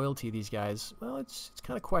the loyalty of these guys, well, it's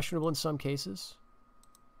kind of questionable in some cases.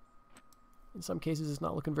 In some cases, it's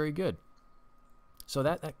not looking very good. So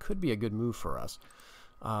that could be a good move for us.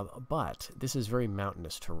 But this is very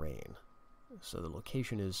mountainous terrain. So the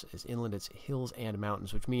location is inland. It's hills and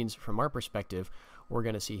mountains, which means from our perspective, we're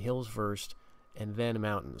going to see hills first and then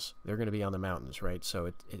mountains. They're going to be on the mountains, right? So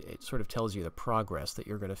it sort of tells you the progress that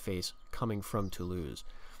you're going to face coming from Toulouse,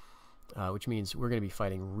 which means we're going to be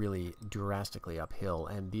fighting really drastically uphill,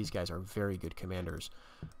 and these guys are very good commanders.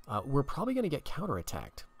 We're probably going to get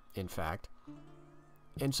counterattacked, in fact,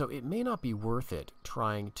 and so it may not be worth it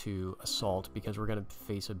trying to assault because we're going to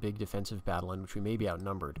face a big defensive battle in which we may be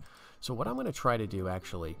outnumbered. So what I'm going to try to do,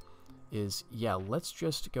 actually, is, yeah, let's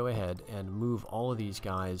just go ahead and move all of these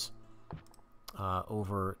guys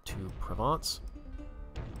over to Provence.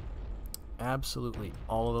 Absolutely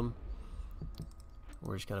all of them.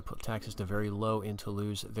 We're just going to put taxes to very low in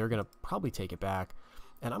Toulouse. They're going to probably take it back.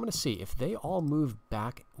 And I'm going to see if they all move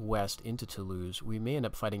back west into Toulouse, we may end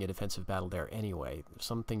up fighting a defensive battle there anyway.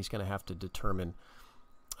 Something's going to have to determine,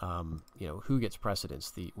 who gets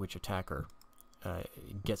precedence, which attacker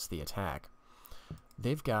gets the attack.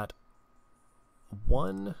 They've got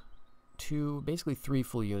 1, 2, basically 3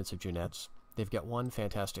 full units of Jeannettes. They've got 1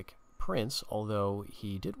 fantastic prince, although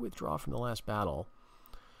he did withdraw from the last battle.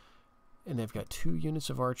 And they've got 2 units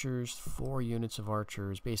of archers, 4 units of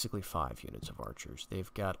archers, basically 5 units of archers.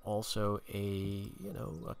 They've got also a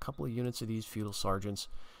couple of units of these feudal sergeants.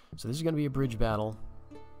 So this is going to be a bridge battle,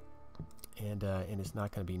 and it's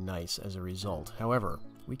not going to be nice as a result. However,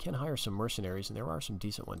 we can hire some mercenaries, and there are some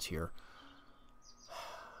decent ones here.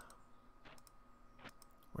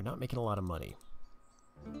 We're not making a lot of money.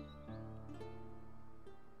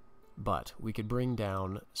 But we could bring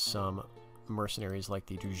down some mercenaries like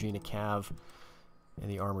the Druzhina Cav and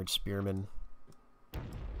the Armored Spearmen.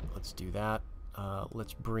 Let's do that.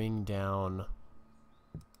 Let's bring down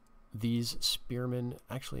these spearmen.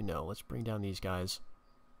 Actually, no. Let's bring down these guys.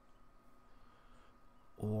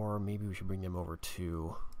 Or maybe we should bring them over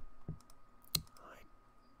to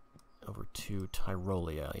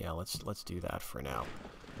Tyrolia. Yeah, let's do that for now.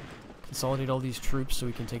 Consolidate all these troops so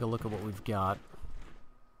we can take a look at what we've got.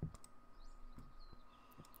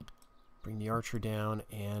 Bring the archer down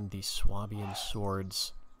and the Swabian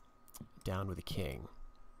swords down with the king.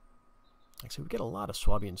 Actually, we get a lot of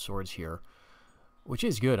Swabian swords here, which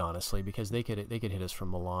is good, honestly, because they could hit us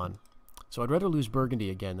from Milan. So I'd rather lose Burgundy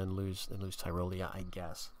again than lose Tyrolia, I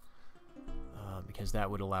guess, because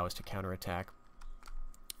that would allow us to counterattack.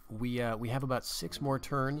 We have about 6 more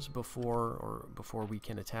turns before we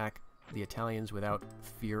can attack the Italians without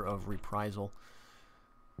fear of reprisal.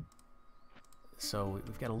 So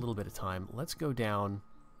we've got a little bit of time. Let's go down.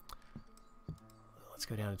 Let's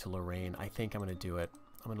go down into Lorraine. I think I'm going to do it.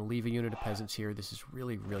 I'm going to leave a unit of peasants here. This is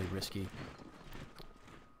really, really risky.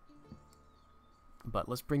 But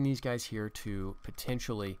let's bring these guys here to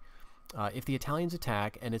potentially... if the Italians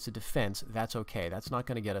attack and it's a defense, that's okay. That's not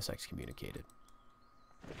going to get us excommunicated.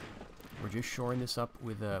 We're just shoring this up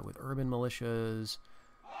with urban militias,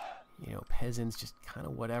 peasants, just kind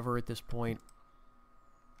of whatever at this point.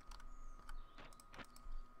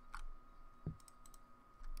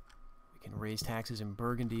 We can raise taxes in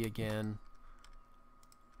Burgundy again.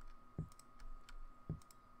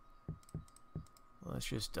 Let's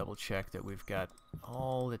just double check that we've got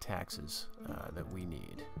all the taxes that we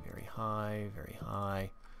need. Very high, very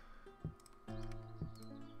high.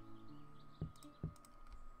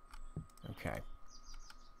 Okay.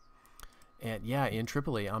 And yeah, in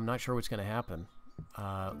Tripoli, I'm not sure what's going to happen.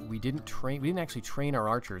 We didn't actually train our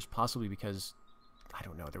archers, possibly because, I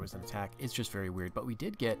don't know, there was an attack. It's just very weird. But we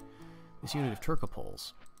did get this unit of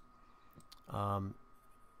Turcopoles. Do I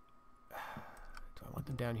want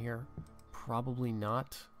them down here? Probably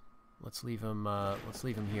not. Let's leave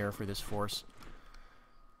them here for this force.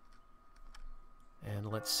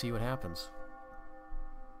 And let's see what happens.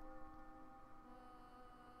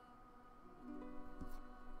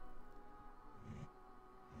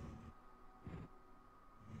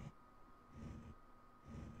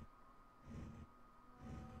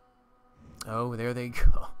 Oh, there they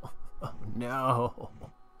go. Oh, no.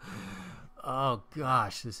 Oh,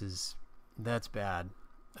 gosh, that's bad.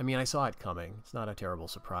 I mean, I saw it coming. It's not a terrible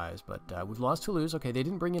surprise, but we've lost Toulouse. Okay, they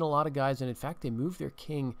didn't bring in a lot of guys, and in fact, they moved their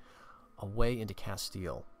king away into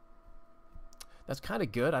Castile. That's kind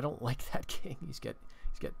of good. I don't like that king. He's got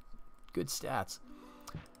good stats.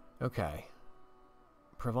 Okay.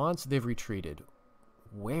 Provence, they've retreated.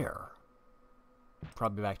 Where?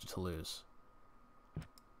 Probably back to Toulouse.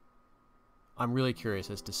 I'm really curious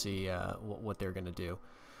as to see what they're going to do.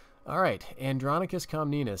 All right, Andronicus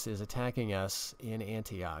Comnenus is attacking us in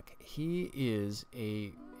Antioch. He is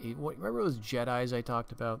remember those Jedis I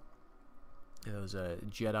talked about? Those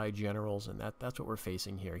Jedi generals, and that's what we're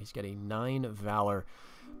facing here. He's got a 9 valor,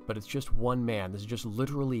 but it's just one man. This is just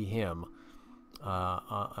literally him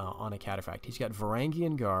on a cataphract. He's got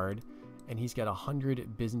Varangian Guard, and he's got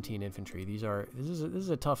 100 Byzantine infantry. This is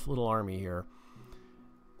a tough little army here.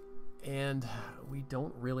 And we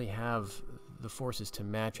don't really have the forces to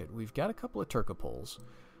match it. We've got a couple of Turcopoles.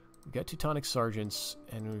 We've got Teutonic Sergeants,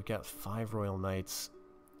 and we've got 5 Royal Knights.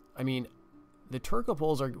 I mean, the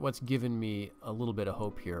Turcopoles are what's given me a little bit of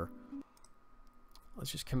hope here.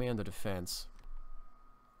 Let's just command the defense.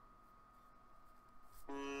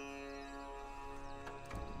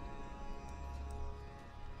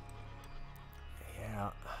 Yeah.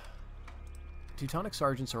 Teutonic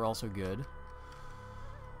Sergeants are also good.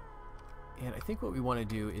 And I think what we want to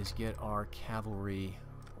do is get our cavalry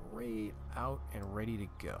right out and ready to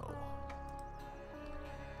go.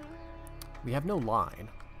 We have no line.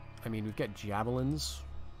 I mean, we've got javelins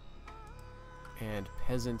and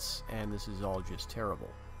peasants, and this is all just terrible.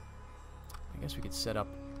 I guess we could set up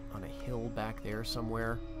on a hill back there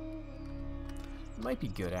somewhere. Might be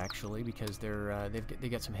good actually, because they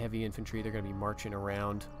got some heavy infantry. They're going to be marching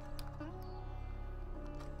around,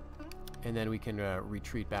 and then we can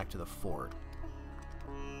retreat back to the fort.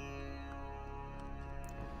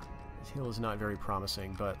 This hill is not very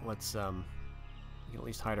promising, but let's we can at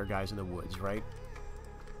least hide our guys in the woods, right?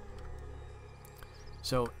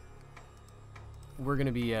 So we're going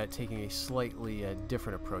to be taking a slightly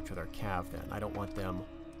different approach with our cav. Then I don't want them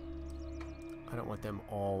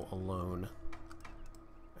all alone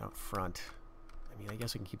out front. I mean, I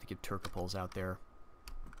guess I can keep the Turcopoles out there.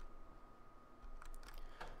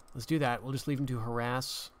 Let's do that. We'll just leave them to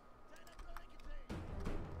harass.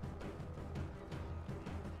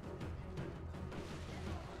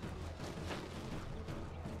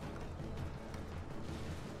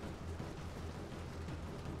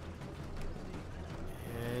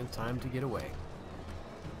 And time to get away.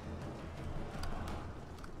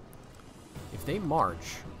 If they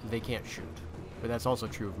march, they can't shoot. But that's also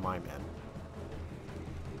true of my men.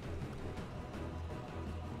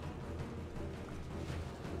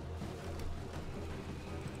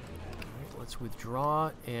 Alright, let's withdraw,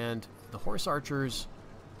 and the horse archers,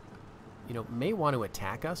 you know, may want to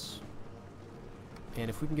attack us. And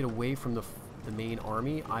if we can get away from the main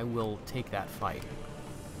army, I will take that fight.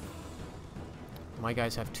 My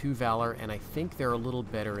guys have 2 valor, and I think they're a little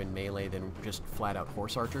better in melee than just flat-out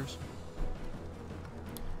horse archers.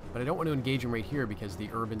 But I don't want to engage them right here because the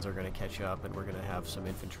urbans are going to catch up and we're going to have some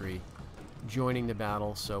infantry joining the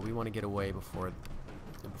battle, so we want to get away before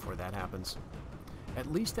that happens.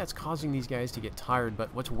 At least that's causing these guys to get tired,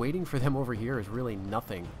 but what's waiting for them over here is really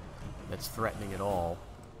nothing that's threatening at all.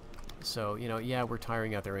 So, you know, yeah, we're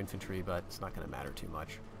tiring out their infantry, but it's not going to matter too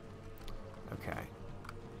much. Okay.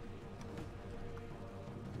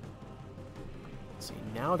 Let's see,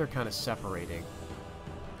 now they're kind of separating.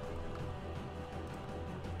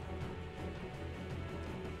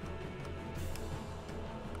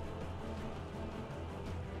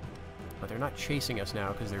 But they're not chasing us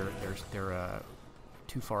now because they're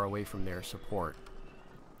too far away from their support.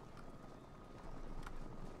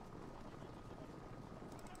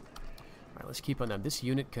 Alright, let's keep on them. This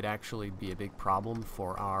unit could actually be a big problem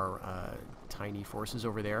for our tiny forces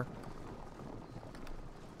over there.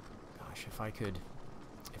 Gosh,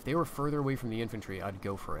 if they were further away from the infantry, I'd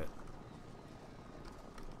go for it.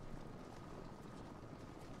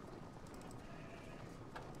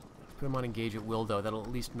 Put them on engage at will, though. That'll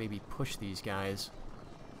at least maybe push these guys.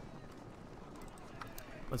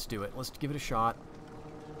 Let's do it. Let's give it a shot.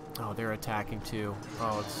 Oh, they're attacking too.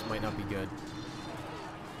 Oh, this might not be good.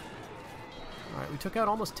 Alright, we took out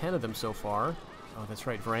almost 10 of them so far. Oh, that's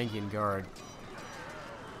right, Varangian Guard.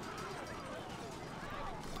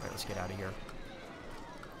 Alright, let's get out of here.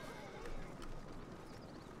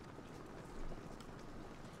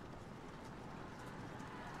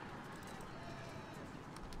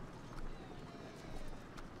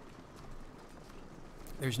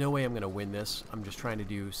 There's no way I'm going to win this. I'm just trying to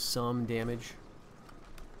do some damage.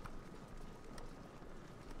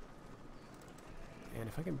 And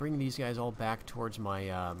if I can bring these guys all back towards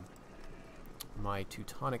my my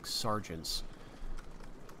Teutonic sergeants,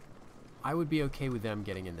 I would be okay with them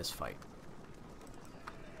getting in this fight.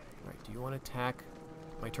 Alright, do you want to attack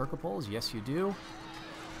my Turcopoles? Yes, you do.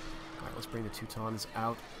 Alright, let's bring the Teutons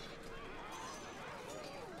out.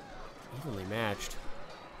 Evenly matched.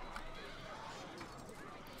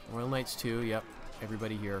 Royal Knights too, yep.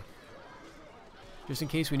 Everybody here. Just in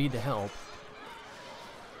case we need the help.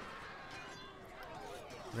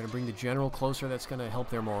 We're going to bring the general closer. That's going to help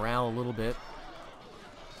their morale a little bit.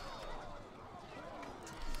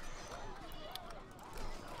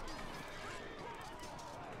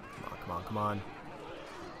 Come on, come on, come on.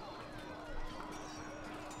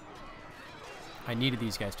 I needed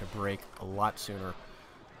these guys to break a lot sooner.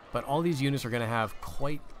 But all these units are going to have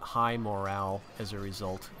quite high morale as a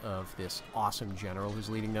result of this awesome general who's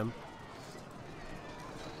leading them.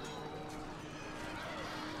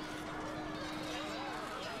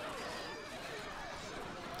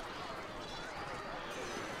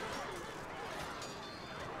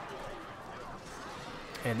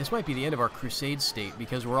 And this might be the end of our crusade state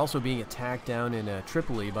because we're also being attacked down in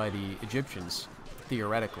Tripoli by the Egyptians,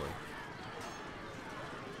 theoretically.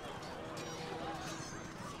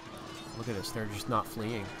 Look at this, they're just not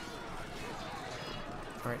fleeing.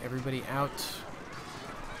 Alright, everybody out.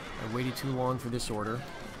 I waited too long for this order.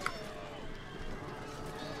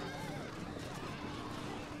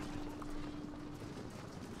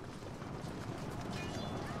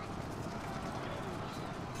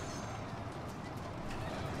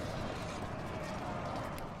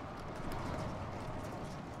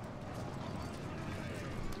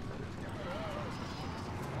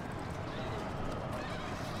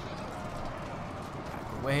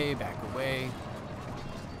 away, back away.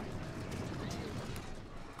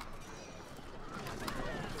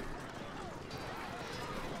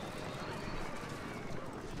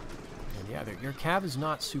 And yeah, your cav is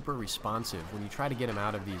not super responsive when you try to get him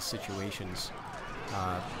out of these situations.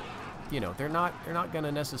 You know, they're not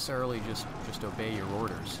gonna necessarily just obey your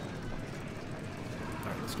orders. All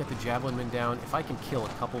right, let's get the javelin men down. If I can kill a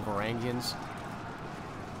couple Varangians,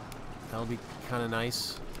 that'll be kind of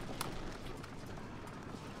nice.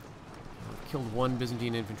 I've killed one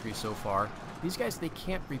Byzantine infantry so far. These guys, they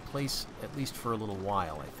can't replace, at least for a little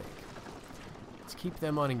while, I think. Let's keep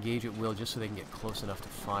them on engage at will just so they can get close enough to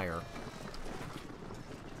fire.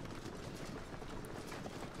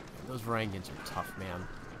 And those Varangians are tough, man.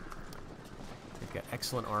 They've got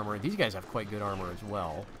excellent armor. These guys have quite good armor as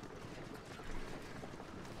well.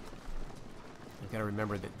 You've got to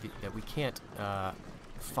remember that we can't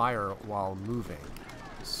fire while moving.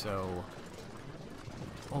 So...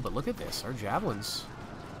 Oh, but look at this. Our javelins.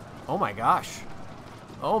 Oh my gosh.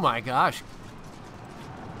 Oh my gosh.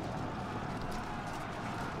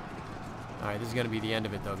 Alright, this is going to be the end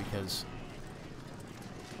of it, though, because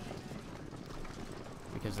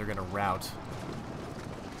they're going to rout.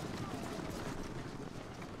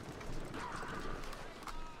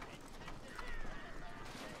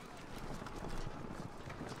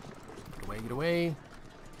 Get away, get away.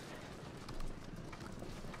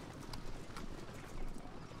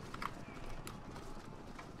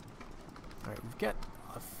 Alright, we've got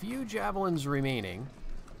a few javelins remaining.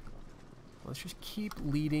 Let's just keep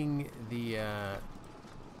leading the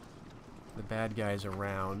bad guys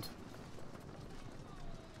around.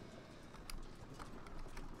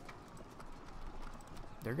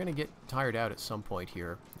 They're gonna get tired out at some point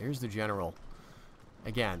here. There's the general.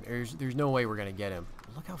 Again, there's no way we're gonna get him.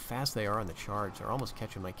 Look how fast they are on the charge. They're almost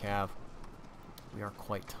catching my cav. We are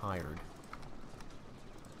quite tired.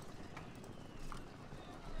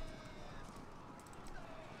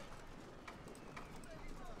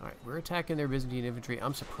 Alright, we're attacking their Byzantine infantry.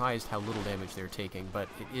 I'm surprised how little damage they're taking, but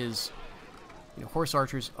it is... You know, horse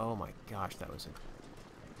archers... Oh my gosh, that was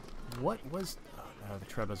a... What was... Oh, the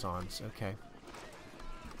Trebizonds. Okay.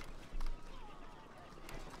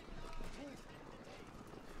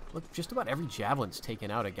 Look, just about every javelin's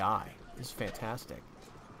taken out a guy. This is fantastic.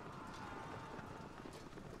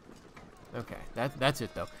 Okay, that's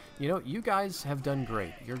it, though. You know, you guys have done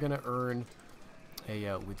great. You're going to earn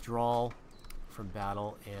a withdrawal from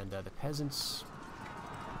battle, and the peasants...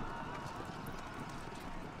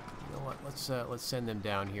 You know what? Let's send them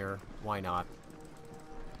down here. Why not?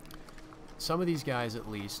 Some of these guys, at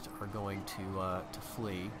least, are going to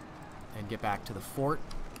flee and get back to the fort.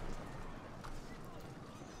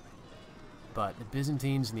 But the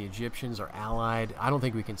Byzantines and the Egyptians are allied. I don't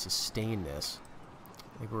think we can sustain this.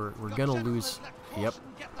 I think we're gonna lose. Yep.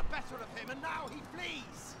 Get the better of him, and now he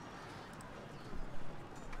flees.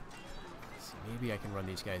 So maybe I can run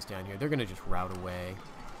these guys down here. They're gonna just rout away.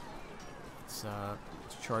 Let's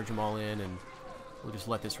charge them all in, and we'll just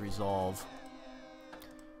let this resolve.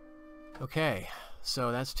 Okay,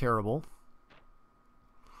 so that's terrible.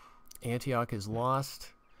 Antioch is lost.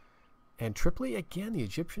 And Tripoli, again, the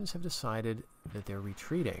Egyptians have decided that they're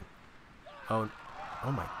retreating. Oh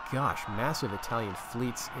my gosh, massive Italian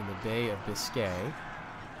fleets in the Bay of Biscay.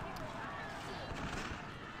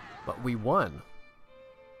 But we won.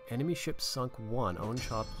 Enemy ships sunk 1.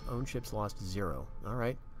 Own ships lost 0. All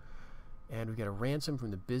right. And we got a ransom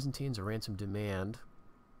from the Byzantines, a ransom demand.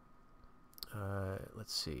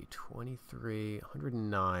 Let's see, 23,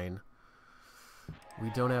 109. We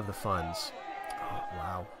don't have the funds. Oh,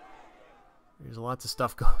 wow. There's lots of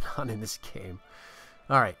stuff going on in this game.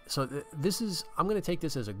 Alright, so this is... I'm going to take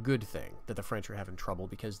this as a good thing that the French are having trouble,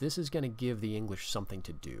 because this is going to give the English something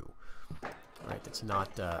to do. Alright, that's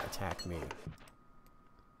not attack me.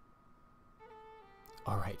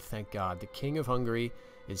 Alright, thank God. The King of Hungary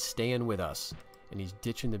is staying with us, and he's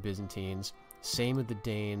ditching the Byzantines. Same with the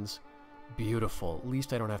Danes. Beautiful. At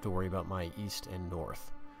least I don't have to worry about my east and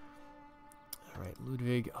north. Alright,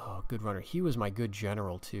 Ludwig, oh, good runner. He was my good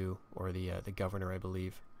general, too, or the governor, I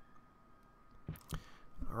believe.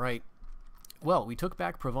 Alright, well, we took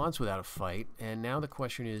back Provence without a fight, and now the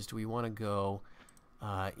question is, do we want to go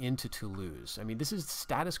into Toulouse? I mean, this is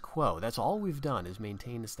status quo. That's all we've done, is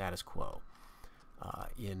maintain the status quo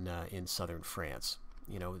in southern France.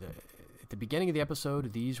 You know, at the beginning of the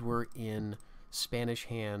episode, these were in Spanish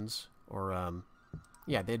hands, or,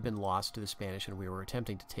 yeah, they'd been lost to the Spanish, and we were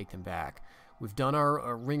attempting to take them back. We've done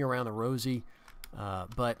our ring around the rosy,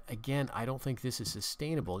 but again, I don't think this is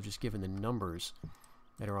sustainable, just given the numbers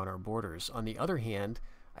that are on our borders. On the other hand,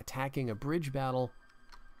 attacking a bridge battle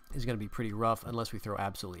is going to be pretty rough unless we throw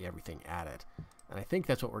absolutely everything at it. And I think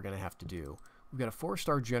that's what we're going to have to do. We've got a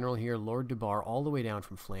 4-star general here, Lord Dubar, all the way down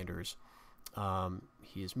from Flanders.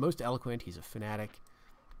 He is most eloquent. He's a fanatic.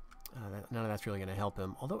 None of that's really going to help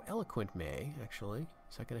him. Although eloquent may, actually.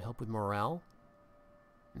 Is that going to help with morale?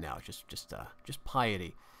 No, just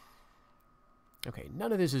piety. Okay,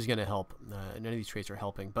 none of this is going to help. None of these traits are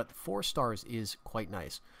helping. But 4 stars is quite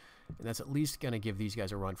nice. And that's at least going to give these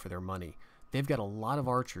guys a run for their money. They've got a lot of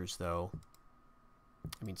archers, though.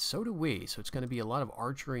 I mean, so do we. So it's going to be a lot of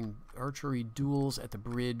archery duels at the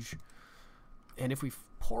bridge. And if we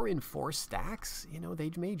pour in 4 stacks, you know,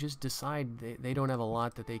 they may just decide they don't have a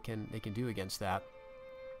lot that they can do against that.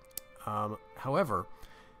 However,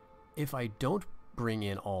 if I do bring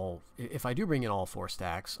in all 4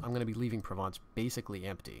 stacks, I'm going to be leaving Provence basically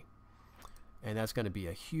empty. And that's going to be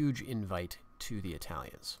a huge invite to the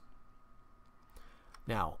Italians.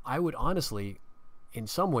 Now, I would honestly, in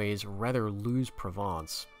some ways, rather lose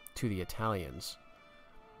Provence to the Italians.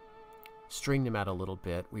 String them out a little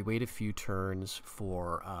bit. We wait a few turns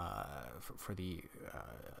for the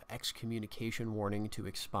excommunication warning to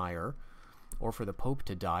expire, or for the Pope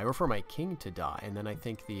to die, or for my king to die, and then I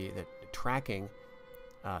think the tracking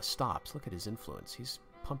stops. Look at his influence. He's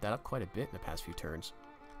pumped that up quite a bit in the past few turns.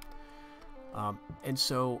 And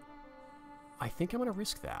so I think I'm going to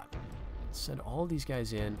risk that. Send all these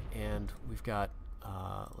guys in, and we've got,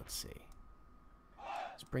 let's see.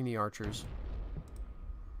 Let's bring the archers.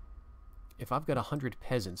 If I've got 100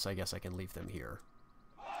 peasants, I guess I can leave them here.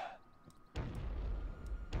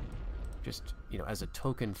 Just, you know, as a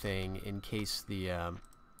token thing in case the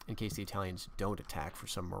Italians don't attack for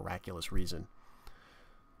some miraculous reason.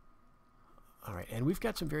 All right, and we've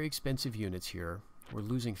got some very expensive units here. We're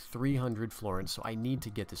losing 300 florins, so I need to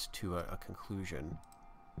get this to a conclusion.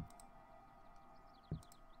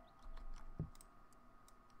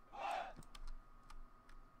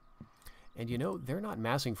 And you know, they're not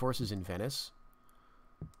massing forces in Venice,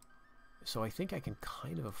 so I think I can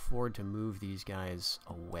kind of afford to move these guys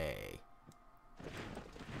away.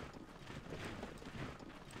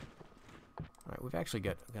 All right, we've actually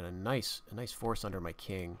got a nice force under my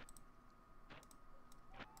king.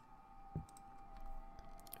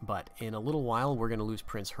 But in a little while, we're going to lose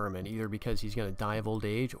Prince Herman, either because he's going to die of old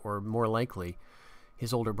age, or more likely,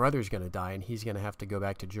 his older brother's going to die, and he's going to have to go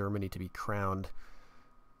back to Germany to be crowned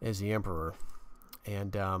as the emperor.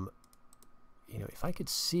 And you know, if I could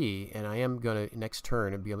see, and I am going to next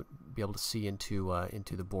turn be able to see into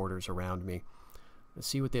the borders around me. Let's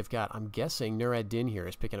see what they've got. I'm guessing Nur ad-Din here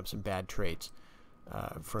is picking up some bad traits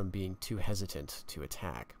from being too hesitant to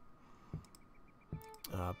attack.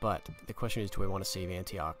 But the question is, do I want to save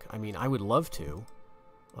Antioch? I mean, I would love to,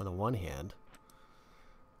 on the one hand.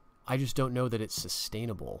 I just don't know that it's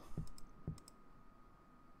sustainable.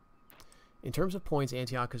 In terms of points,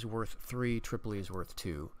 Antioch is worth 3, Tripoli is worth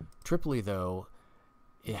 2. Tripoli, though,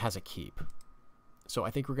 it has a keep. So I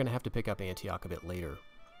think we're going to have to pick up Antioch a bit later.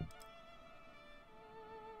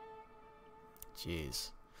 Jeez.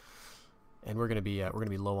 And we're going to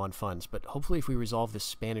be low on funds, but hopefully if we resolve this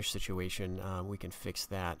Spanish situation, we can fix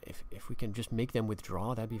that. If we can just make them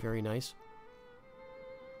withdraw, that'd be very nice.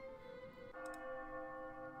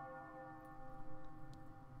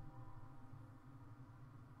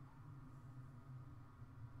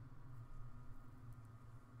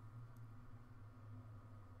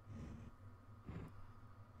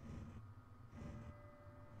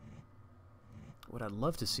 What I'd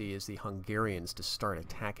love to see is the Hungarians to start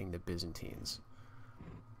attacking the Byzantines.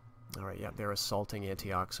 Alright, yeah, they're assaulting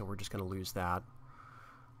Antioch, so we're just going to lose that.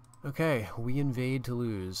 Okay, we invade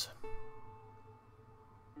Toulouse.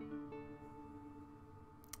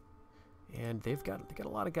 And they've got a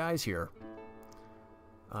lot of guys here.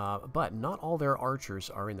 But not all their archers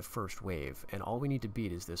are in the first wave, and all we need to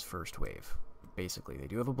beat is this first wave. Basically, they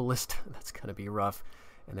do have a ballista. That's going to be rough,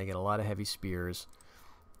 and they get a lot of heavy spears.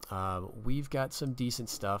 We've got some decent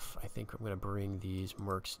stuff. I think I'm going to bring these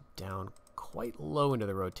mercs down quite low into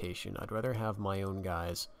the rotation. I'd rather have my own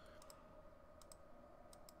guys.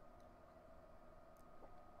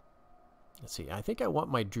 Let's see. I think I want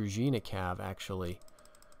my Druzhina Cav actually,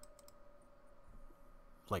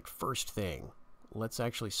 like, first thing. Let's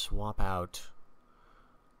actually swap out.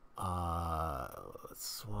 Let's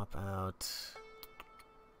swap out.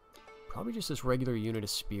 Probably just this regular unit of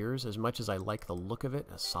spears, as much as I like the look of it.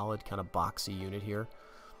 A solid kind of boxy unit here.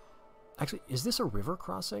 Actually, is this a river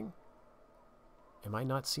crossing? Am I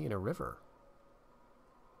not seeing a river?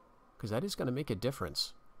 Because that is going to make a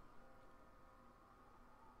difference.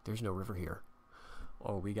 There's no river here.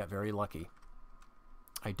 Oh, we got very lucky.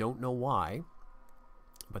 I don't know why,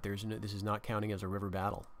 but there's no, this is not counting as a river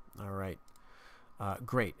battle. All right.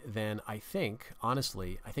 Great. Then I think,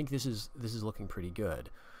 honestly, I think this is looking pretty good.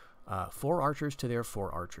 4 archers to their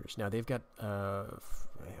 4 archers. Now they've got a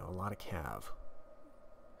lot of cav.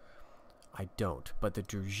 I don't, but the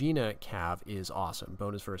Druzhina cav is awesome.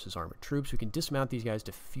 Bonus versus armored troops. We can dismount these guys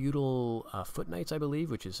to feudal foot knights, I believe,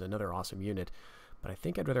 which is another awesome unit. But I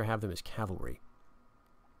think I'd rather have them as cavalry.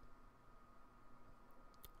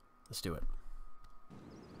 Let's do it.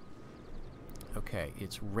 Okay,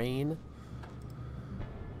 it's rain.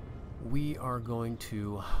 We are going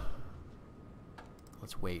to...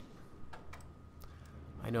 Let's wait.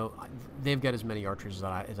 I know they've got as many archers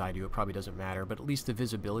as I do. It probably doesn't matter, but at least the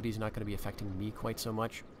visibility is not going to be affecting me quite so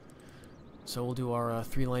much. So we'll do our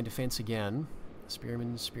 3-line defense again.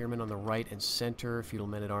 Spearmen on the right and center, feudal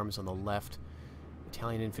men-at-arms on the left,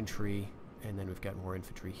 Italian infantry, and then we've got more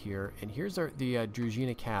infantry here. And here's the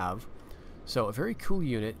Druzhina Cav. So a very cool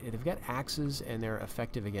unit. They've got axes and they're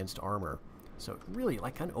effective against armor. So really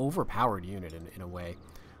like an overpowered unit in a way.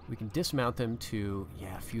 We can dismount them to,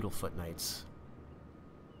 yeah, feudal foot knights.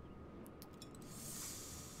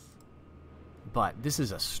 But this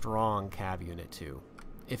is a strong cav unit too.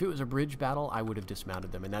 If it was a bridge battle, I would have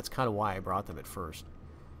dismounted them, and that's kind of why I brought them at first.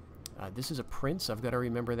 This is a prince. I've got to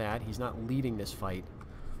remember that. He's not leading this fight.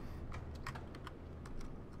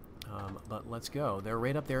 But let's go. They're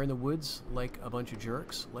right up there in the woods like a bunch of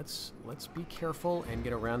jerks. Let's be careful and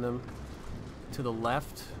get around them to the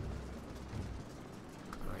left.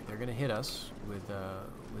 All right, they're going to hit us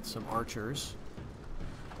with some archers.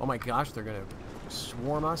 Oh my gosh, they're going to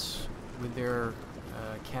swarm us with their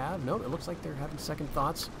cav. No, it looks like they're having second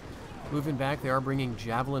thoughts. Moving back, they are bringing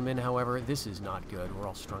javelin men, however. This is not good. We're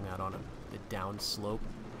all strung out on the down slope.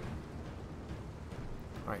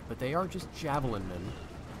 Alright, but they are just javelin men.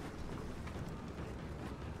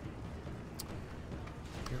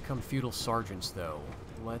 Here come feudal sergeants, though.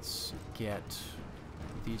 Let's get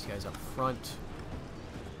these guys up front.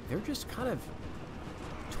 They're just kind of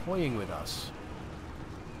toying with us.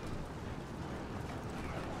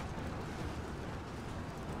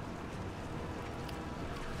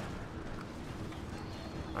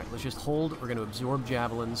 Alright, let's just hold. We're going to absorb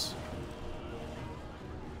javelins.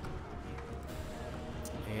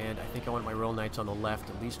 And I think I want my Royal Knights on the left,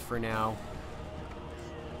 at least for now.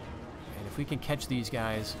 And if we can catch these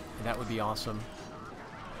guys, that would be awesome.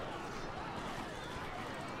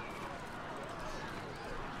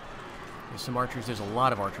 There's some archers. There's a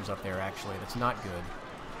lot of archers up there, actually. That's not good.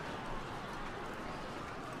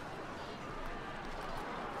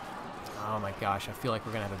 Oh my gosh, I feel like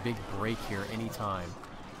we're going to have a big break here anytime.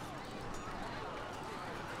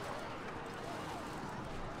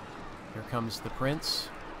 Here comes the prince.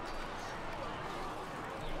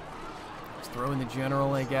 Let's throw in the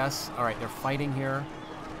general, I guess. Alright, they're fighting here.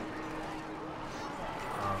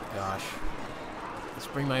 Oh gosh. Let's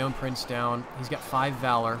bring my own prince down. He's got 5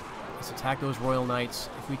 valor. Let's attack those royal knights.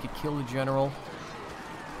 If we could kill the general.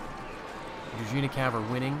 Druzhina Cav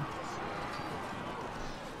are winning.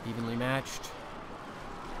 Evenly matched.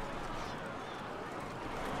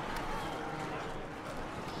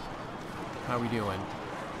 How are we doing?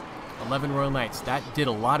 11 Royal Knights. That did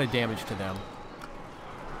a lot of damage to them.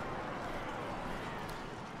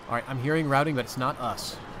 Alright, I'm hearing routing, but it's not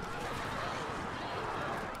us.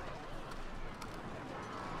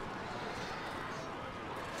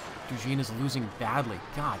 Druzhina's losing badly.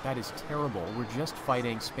 God, that is terrible. We're just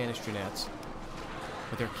fighting Spanish Jeannettes,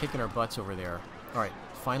 but they're kicking our butts over there. Alright,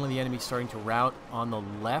 finally the enemy's starting to rout on the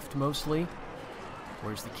left, mostly.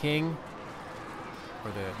 Where's the king?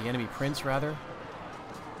 Or the enemy prince, rather.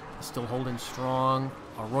 Still holding strong.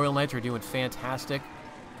 Our Royal Knights are doing fantastic.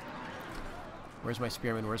 Where's my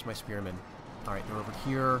spearmen? Where's my spearmen? Alright, they're over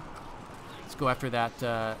here. Let's go after that,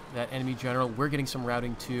 that enemy general. We're getting some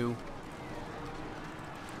routing, too.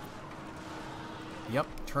 Yep,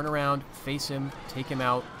 turn around, face him, take him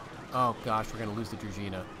out. Oh, gosh, we're going to lose the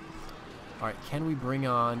Druzhina. Alright, can we bring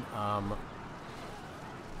on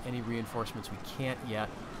any reinforcements? We can't yet.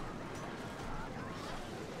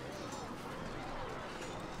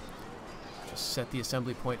 Just set the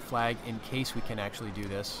assembly point flag in case we can actually do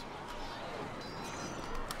this.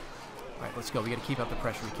 Alright, let's go. We got to keep up the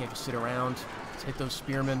pressure. We can't just sit around. Let's hit those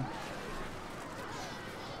spearmen.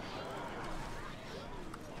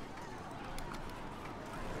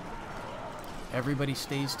 Everybody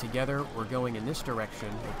stays together. We're going in this direction.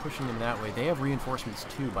 We're pushing them that way. They have reinforcements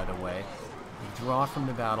too, by the way. We draw from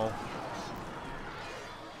the battle.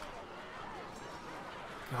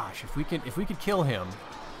 Gosh, if we could kill him,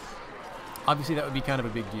 obviously that would be kind of a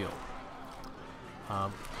big deal.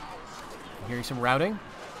 I'm hearing some routing.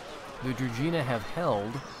 The Druzhina have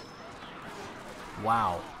held.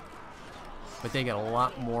 Wow. but they got a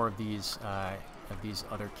lot more of these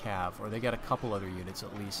other cav, or they got a couple other units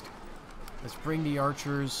at least. Let's bring the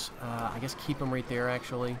archers. I guess keep them right there,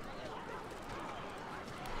 actually.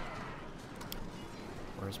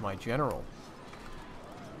 Where's my general?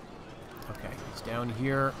 Okay, he's down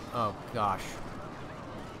here. Oh, gosh.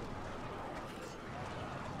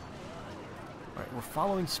 Alright, we're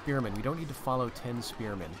following spearmen. We don't need to follow 10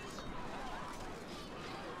 spearmen.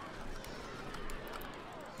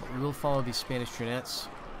 But we will follow these Spanish Jeannettes.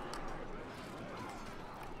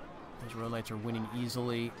 Those Royal Knights are winning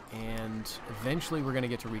easily, and eventually we're going to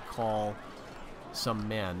get to recall some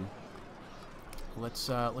men. Let's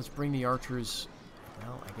bring the archers.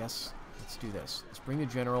 Well, I guess let's do this. Let's bring the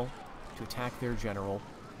general to attack their general,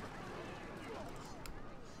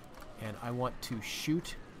 and I want to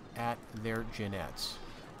shoot at their Jeannettes.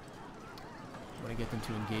 I want to get them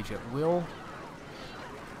to engage at will.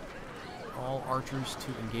 All archers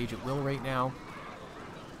to engage at will right now.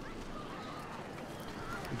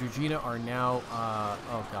 The Dragina are now,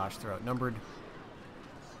 oh gosh, they're outnumbered.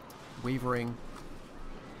 Wavering.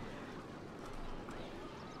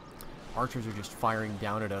 Archers are just firing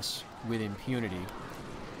down at us with impunity.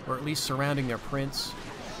 Or at least surrounding their prince.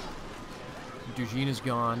 Dragina's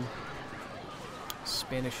gone.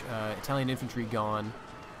 Italian infantry gone.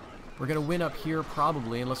 We're going to win up here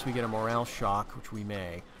probably, unless we get a morale shock, which we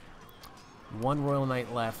may. One Royal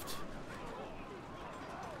Knight left.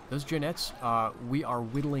 Those Jeannettes, we are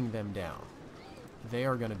whittling them down. They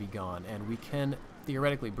are going to be gone, and we can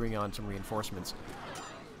theoretically bring on some reinforcements.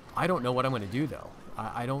 I don't know what I'm going to do, though.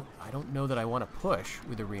 I don't know that I want to push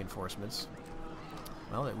with the reinforcements.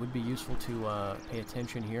 Well, it would be useful to pay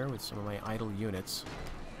attention here with some of my idle units.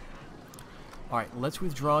 Alright, let's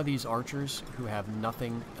withdraw these archers who have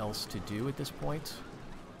nothing else to do at this point.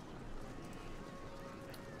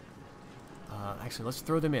 Actually, let's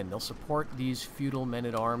throw them in. They'll support these feudal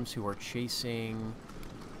men-at-arms who are chasing...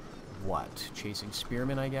 what? Chasing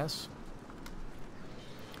spearmen, I guess?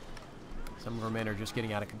 Some of our men are just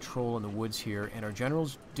getting out of control in the woods here, and our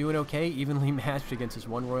general's doing okay, evenly matched against his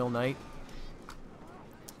one Royal Knight.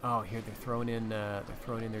 Oh, here they're throwing in their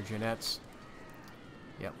Jeannettes.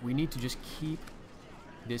 Yeah, we need to just keep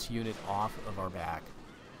this unit off of our back.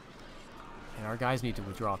 And our guys need to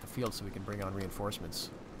withdraw off the field so we can bring on reinforcements.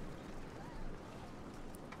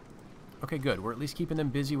 Okay, good. We're at least keeping them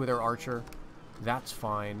busy with our archer. That's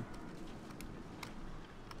fine.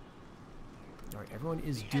 Alright, everyone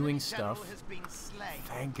is doing stuff.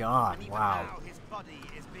 Thank God. Wow.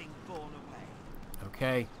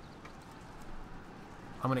 Okay.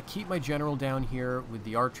 I'm going to keep my general down here with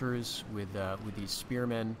the archers, with these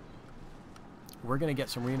spearmen. We're going to get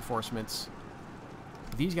some reinforcements.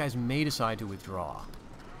 These guys may decide to withdraw.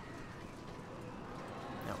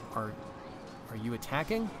 Now, are you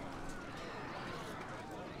attacking?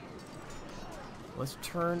 Let's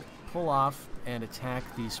pull off, and attack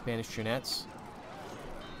these Spanish Jeannettes.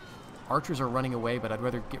 Archers are running away, but I'd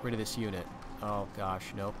rather get rid of this unit. Oh,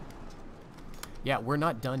 gosh, nope. Yeah, we're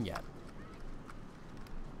not done yet.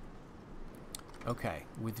 Okay,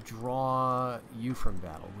 withdraw you from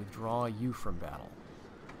battle. Withdraw you from battle.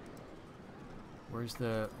 Where's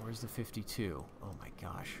the 52? Oh my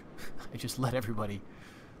gosh. I just let everybody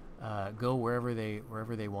go wherever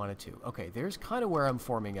they wanted to. Okay, there's kind of where I'm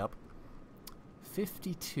forming up.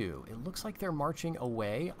 52. It looks like they're marching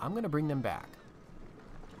away. I'm going to bring them back.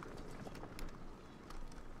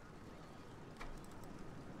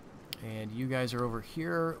 And you guys are over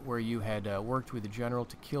here where you had worked with the general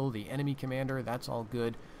to kill the enemy commander. That's all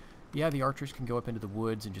good. Yeah, the archers can go up into the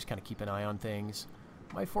woods and just kind of keep an eye on things.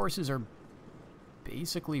 My forces are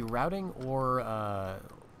basically routing or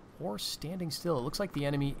standing still. It looks like the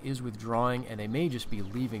enemy is withdrawing, and they may just be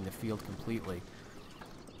leaving the field completely.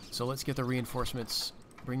 So let's get the reinforcements,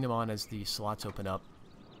 bring them on as the slots open up.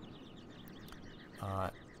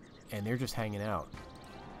 And they're just hanging out.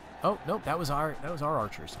 Oh, nope, that was our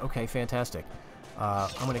archers. Okay, fantastic.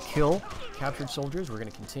 I'm going to kill captured soldiers. We're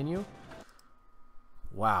going to continue.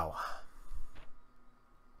 Wow.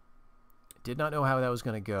 Did not know how that was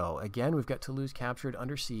going to go. Again, we've got Toulouse captured,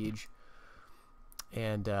 under siege.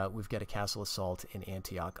 And we've got a castle assault in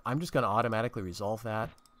Antioch. I'm just going to automatically resolve that.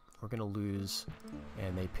 We're going to lose,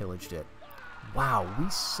 and they pillaged it. Wow, we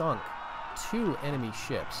sunk 2 enemy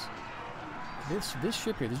ships. This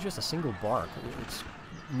ship here, this is just a single bark. It's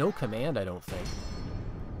no command, I don't think.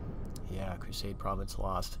 Yeah, Crusade province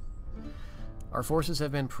lost. Our forces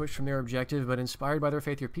have been pushed from their objective, but inspired by their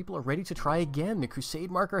faith, your people are ready to try again. The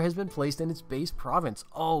Crusade marker has been placed in its base province.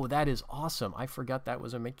 Oh, that is awesome. I forgot that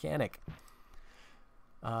was a mechanic.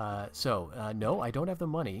 No, I don't have the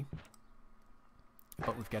money.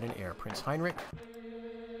 but we've got an heir, Prince Heinrich.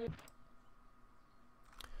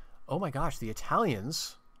 Oh my gosh, the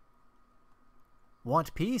Italians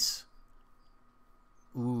want peace.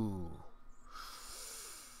 Ooh.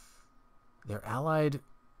 They're allied.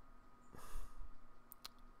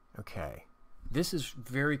 Okay. This is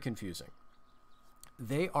very confusing.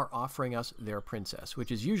 They are offering us their princess,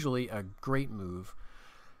 which is usually a great move.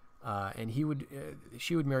 And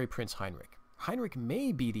she would marry Prince Heinrich. Heinrich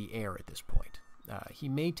may be the heir at this point. He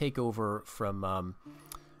may take over from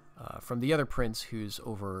the other prince who's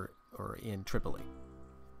over or in Tripoli,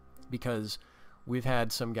 because we've had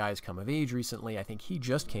some guys come of age recently. I think he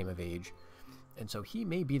just came of age, and so he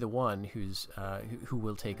may be the one who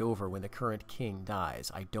will take over when the current king dies.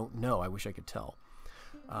 I don't know. I wish I could tell.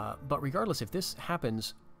 But regardless, if this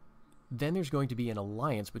happens, then there's going to be an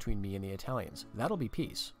alliance between me and the Italians. That'll be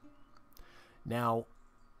peace. Now,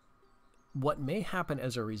 what may happen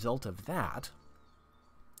as a result of that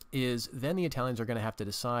is then the Italians are going to have to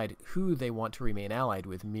decide who they want to remain allied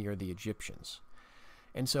with, me or the Egyptians.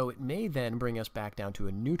 And so it may then bring us back down to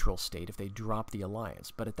a neutral state if they drop the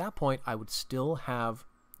alliance. But at that point, I would still have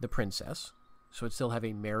the princess, so I'd still have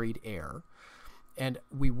a married heir, and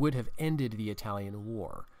we would have ended the Italian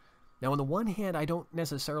war. Now, on the one hand, I don't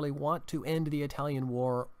necessarily want to end the Italian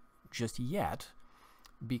war just yet,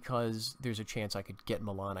 because there's a chance I could get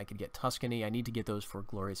Milan, I could get Tuscany. I need to get those for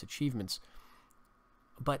glorious achievements.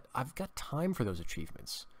 But I've got time for those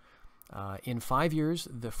achievements. In 5 years,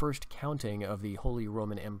 the first counting of the Holy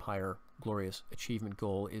Roman Empire glorious achievement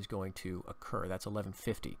goal is going to occur. That's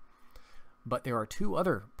 1150. But there are 2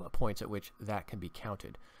 other points at which that can be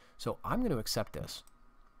counted. So I'm going to accept this.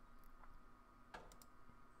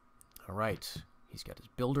 All right. He's got his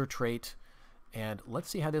builder trait. And let's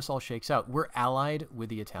see how this all shakes out. We're allied with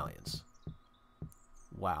the Italians.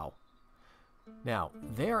 Wow. Now,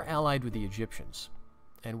 they are allied with the Egyptians.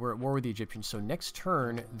 And we're at war with the Egyptians, so next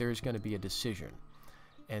turn there's going to be a decision.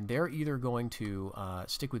 And they're either going to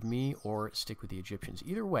stick with me or stick with the Egyptians.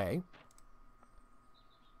 Either way,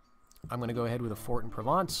 I'm going to go ahead with a fort in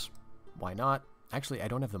Provence. Why not? Actually, I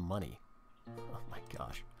don't have the money. Oh my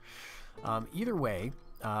gosh. Either way,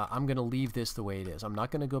 I'm going to leave this the way it is. I'm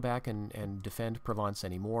not going to go back and defend Provence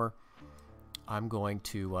anymore. I'm going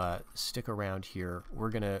to stick around here.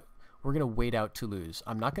 We're going to wait out Toulouse.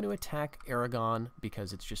 I'm not going to attack Aragon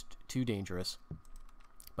because it's just too dangerous.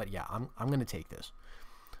 But yeah, I'm going to take this.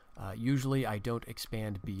 Usually I don't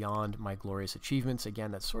expand beyond my glorious achievements.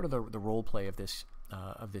 Again, that's sort of the role play of this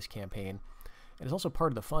campaign. And it's also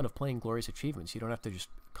part of the fun of playing glorious achievements. You don't have to just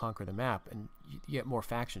conquer the map, and you get more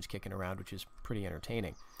factions kicking around, which is pretty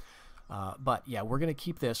entertaining. But yeah, we're going to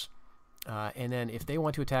keep this. And then if they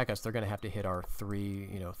want to attack us, they're going to have to hit our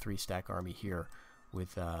three-stack army here.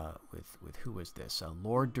 With who was this?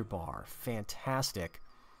 Lord Durbar. Fantastic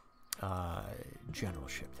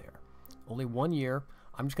generalship there. Only 1 year.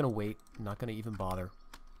 I'm just going to wait. I'm not going to even bother.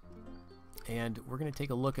 And we're going to take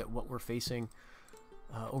a look at what we're facing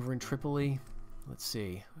over in Tripoli. Let's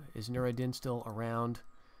see. Is Nur ad-Din still around?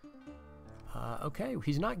 Okay,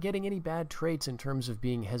 he's not getting any bad traits in terms of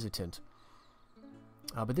being hesitant.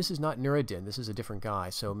 But this is not Nur ad-Din. This is a different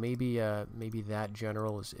guy. So maybe that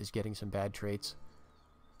general is getting some bad traits.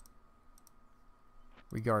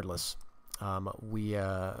 Regardless, we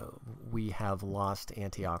have lost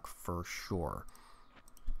Antioch for sure.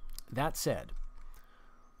 That said,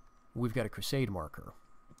 we've got a crusade marker,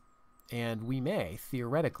 and we may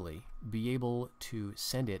theoretically be able to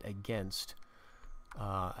send it against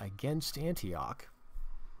Antioch.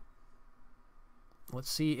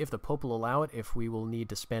 Let's see if the Pope will allow it. If we will need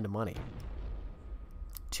to spend money.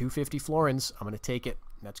 250 florins. I'm going to take it.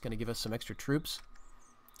 That's going to give us some extra troops.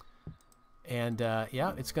 And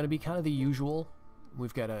yeah, it's going to be kind of the usual.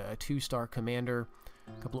 We've got a 2-star commander,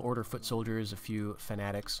 a couple of order foot soldiers, a few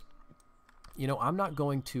fanatics. You know, I'm not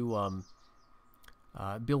going to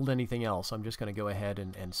build anything else. I'm just going to go ahead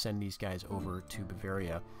and send these guys over to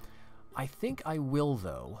Bavaria. I think I will,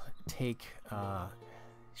 though, take...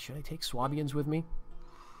 should I take Swabians with me?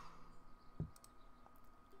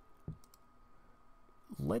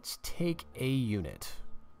 Let's take a unit.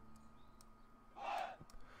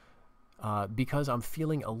 Because I'm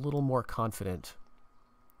feeling a little more confident.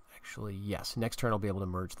 Actually, yes. Next turn I'll be able to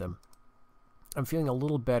merge them. I'm feeling a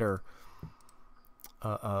little better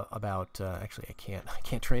about... actually, I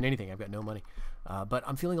can't train anything. I've got no money. But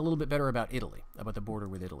I'm feeling a little bit better about Italy, about the border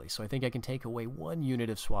with Italy. So I think I can take away 1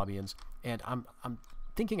 unit of Swabians. And I'm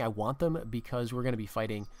thinking I want them because we're going to be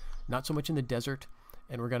fighting not so much in the desert,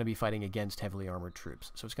 and we're going to be fighting against heavily armored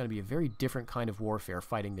troops. So it's going to be a very different kind of warfare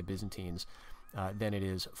fighting the Byzantines than it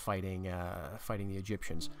is fighting the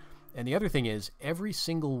Egyptians. And the other thing is, every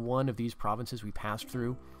single one of these provinces we passed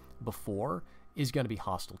through before is going to be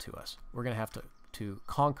hostile to us. We're going to have to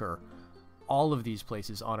conquer all of these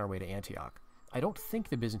places on our way to Antioch. I don't think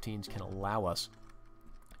the Byzantines can allow us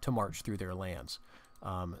to march through their lands.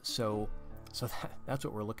 So that's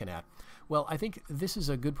what we're looking at. Well, I think this is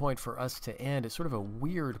a good point for us to end. It's sort of a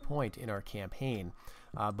weird point in our campaign,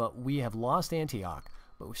 but we have lost Antioch,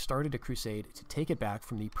 but we started a crusade to take it back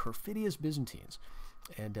from the perfidious Byzantines.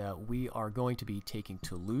 And we are going to be taking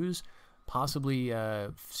Toulouse, possibly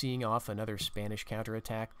seeing off another Spanish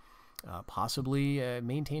counterattack, possibly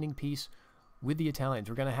maintaining peace with the Italians.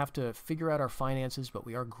 We're going to have to figure out our finances, but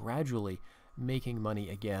we are gradually making money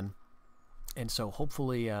again. And so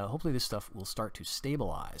hopefully this stuff will start to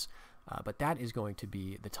stabilize. But that is going to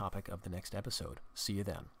be the topic of the next episode. See you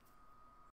then.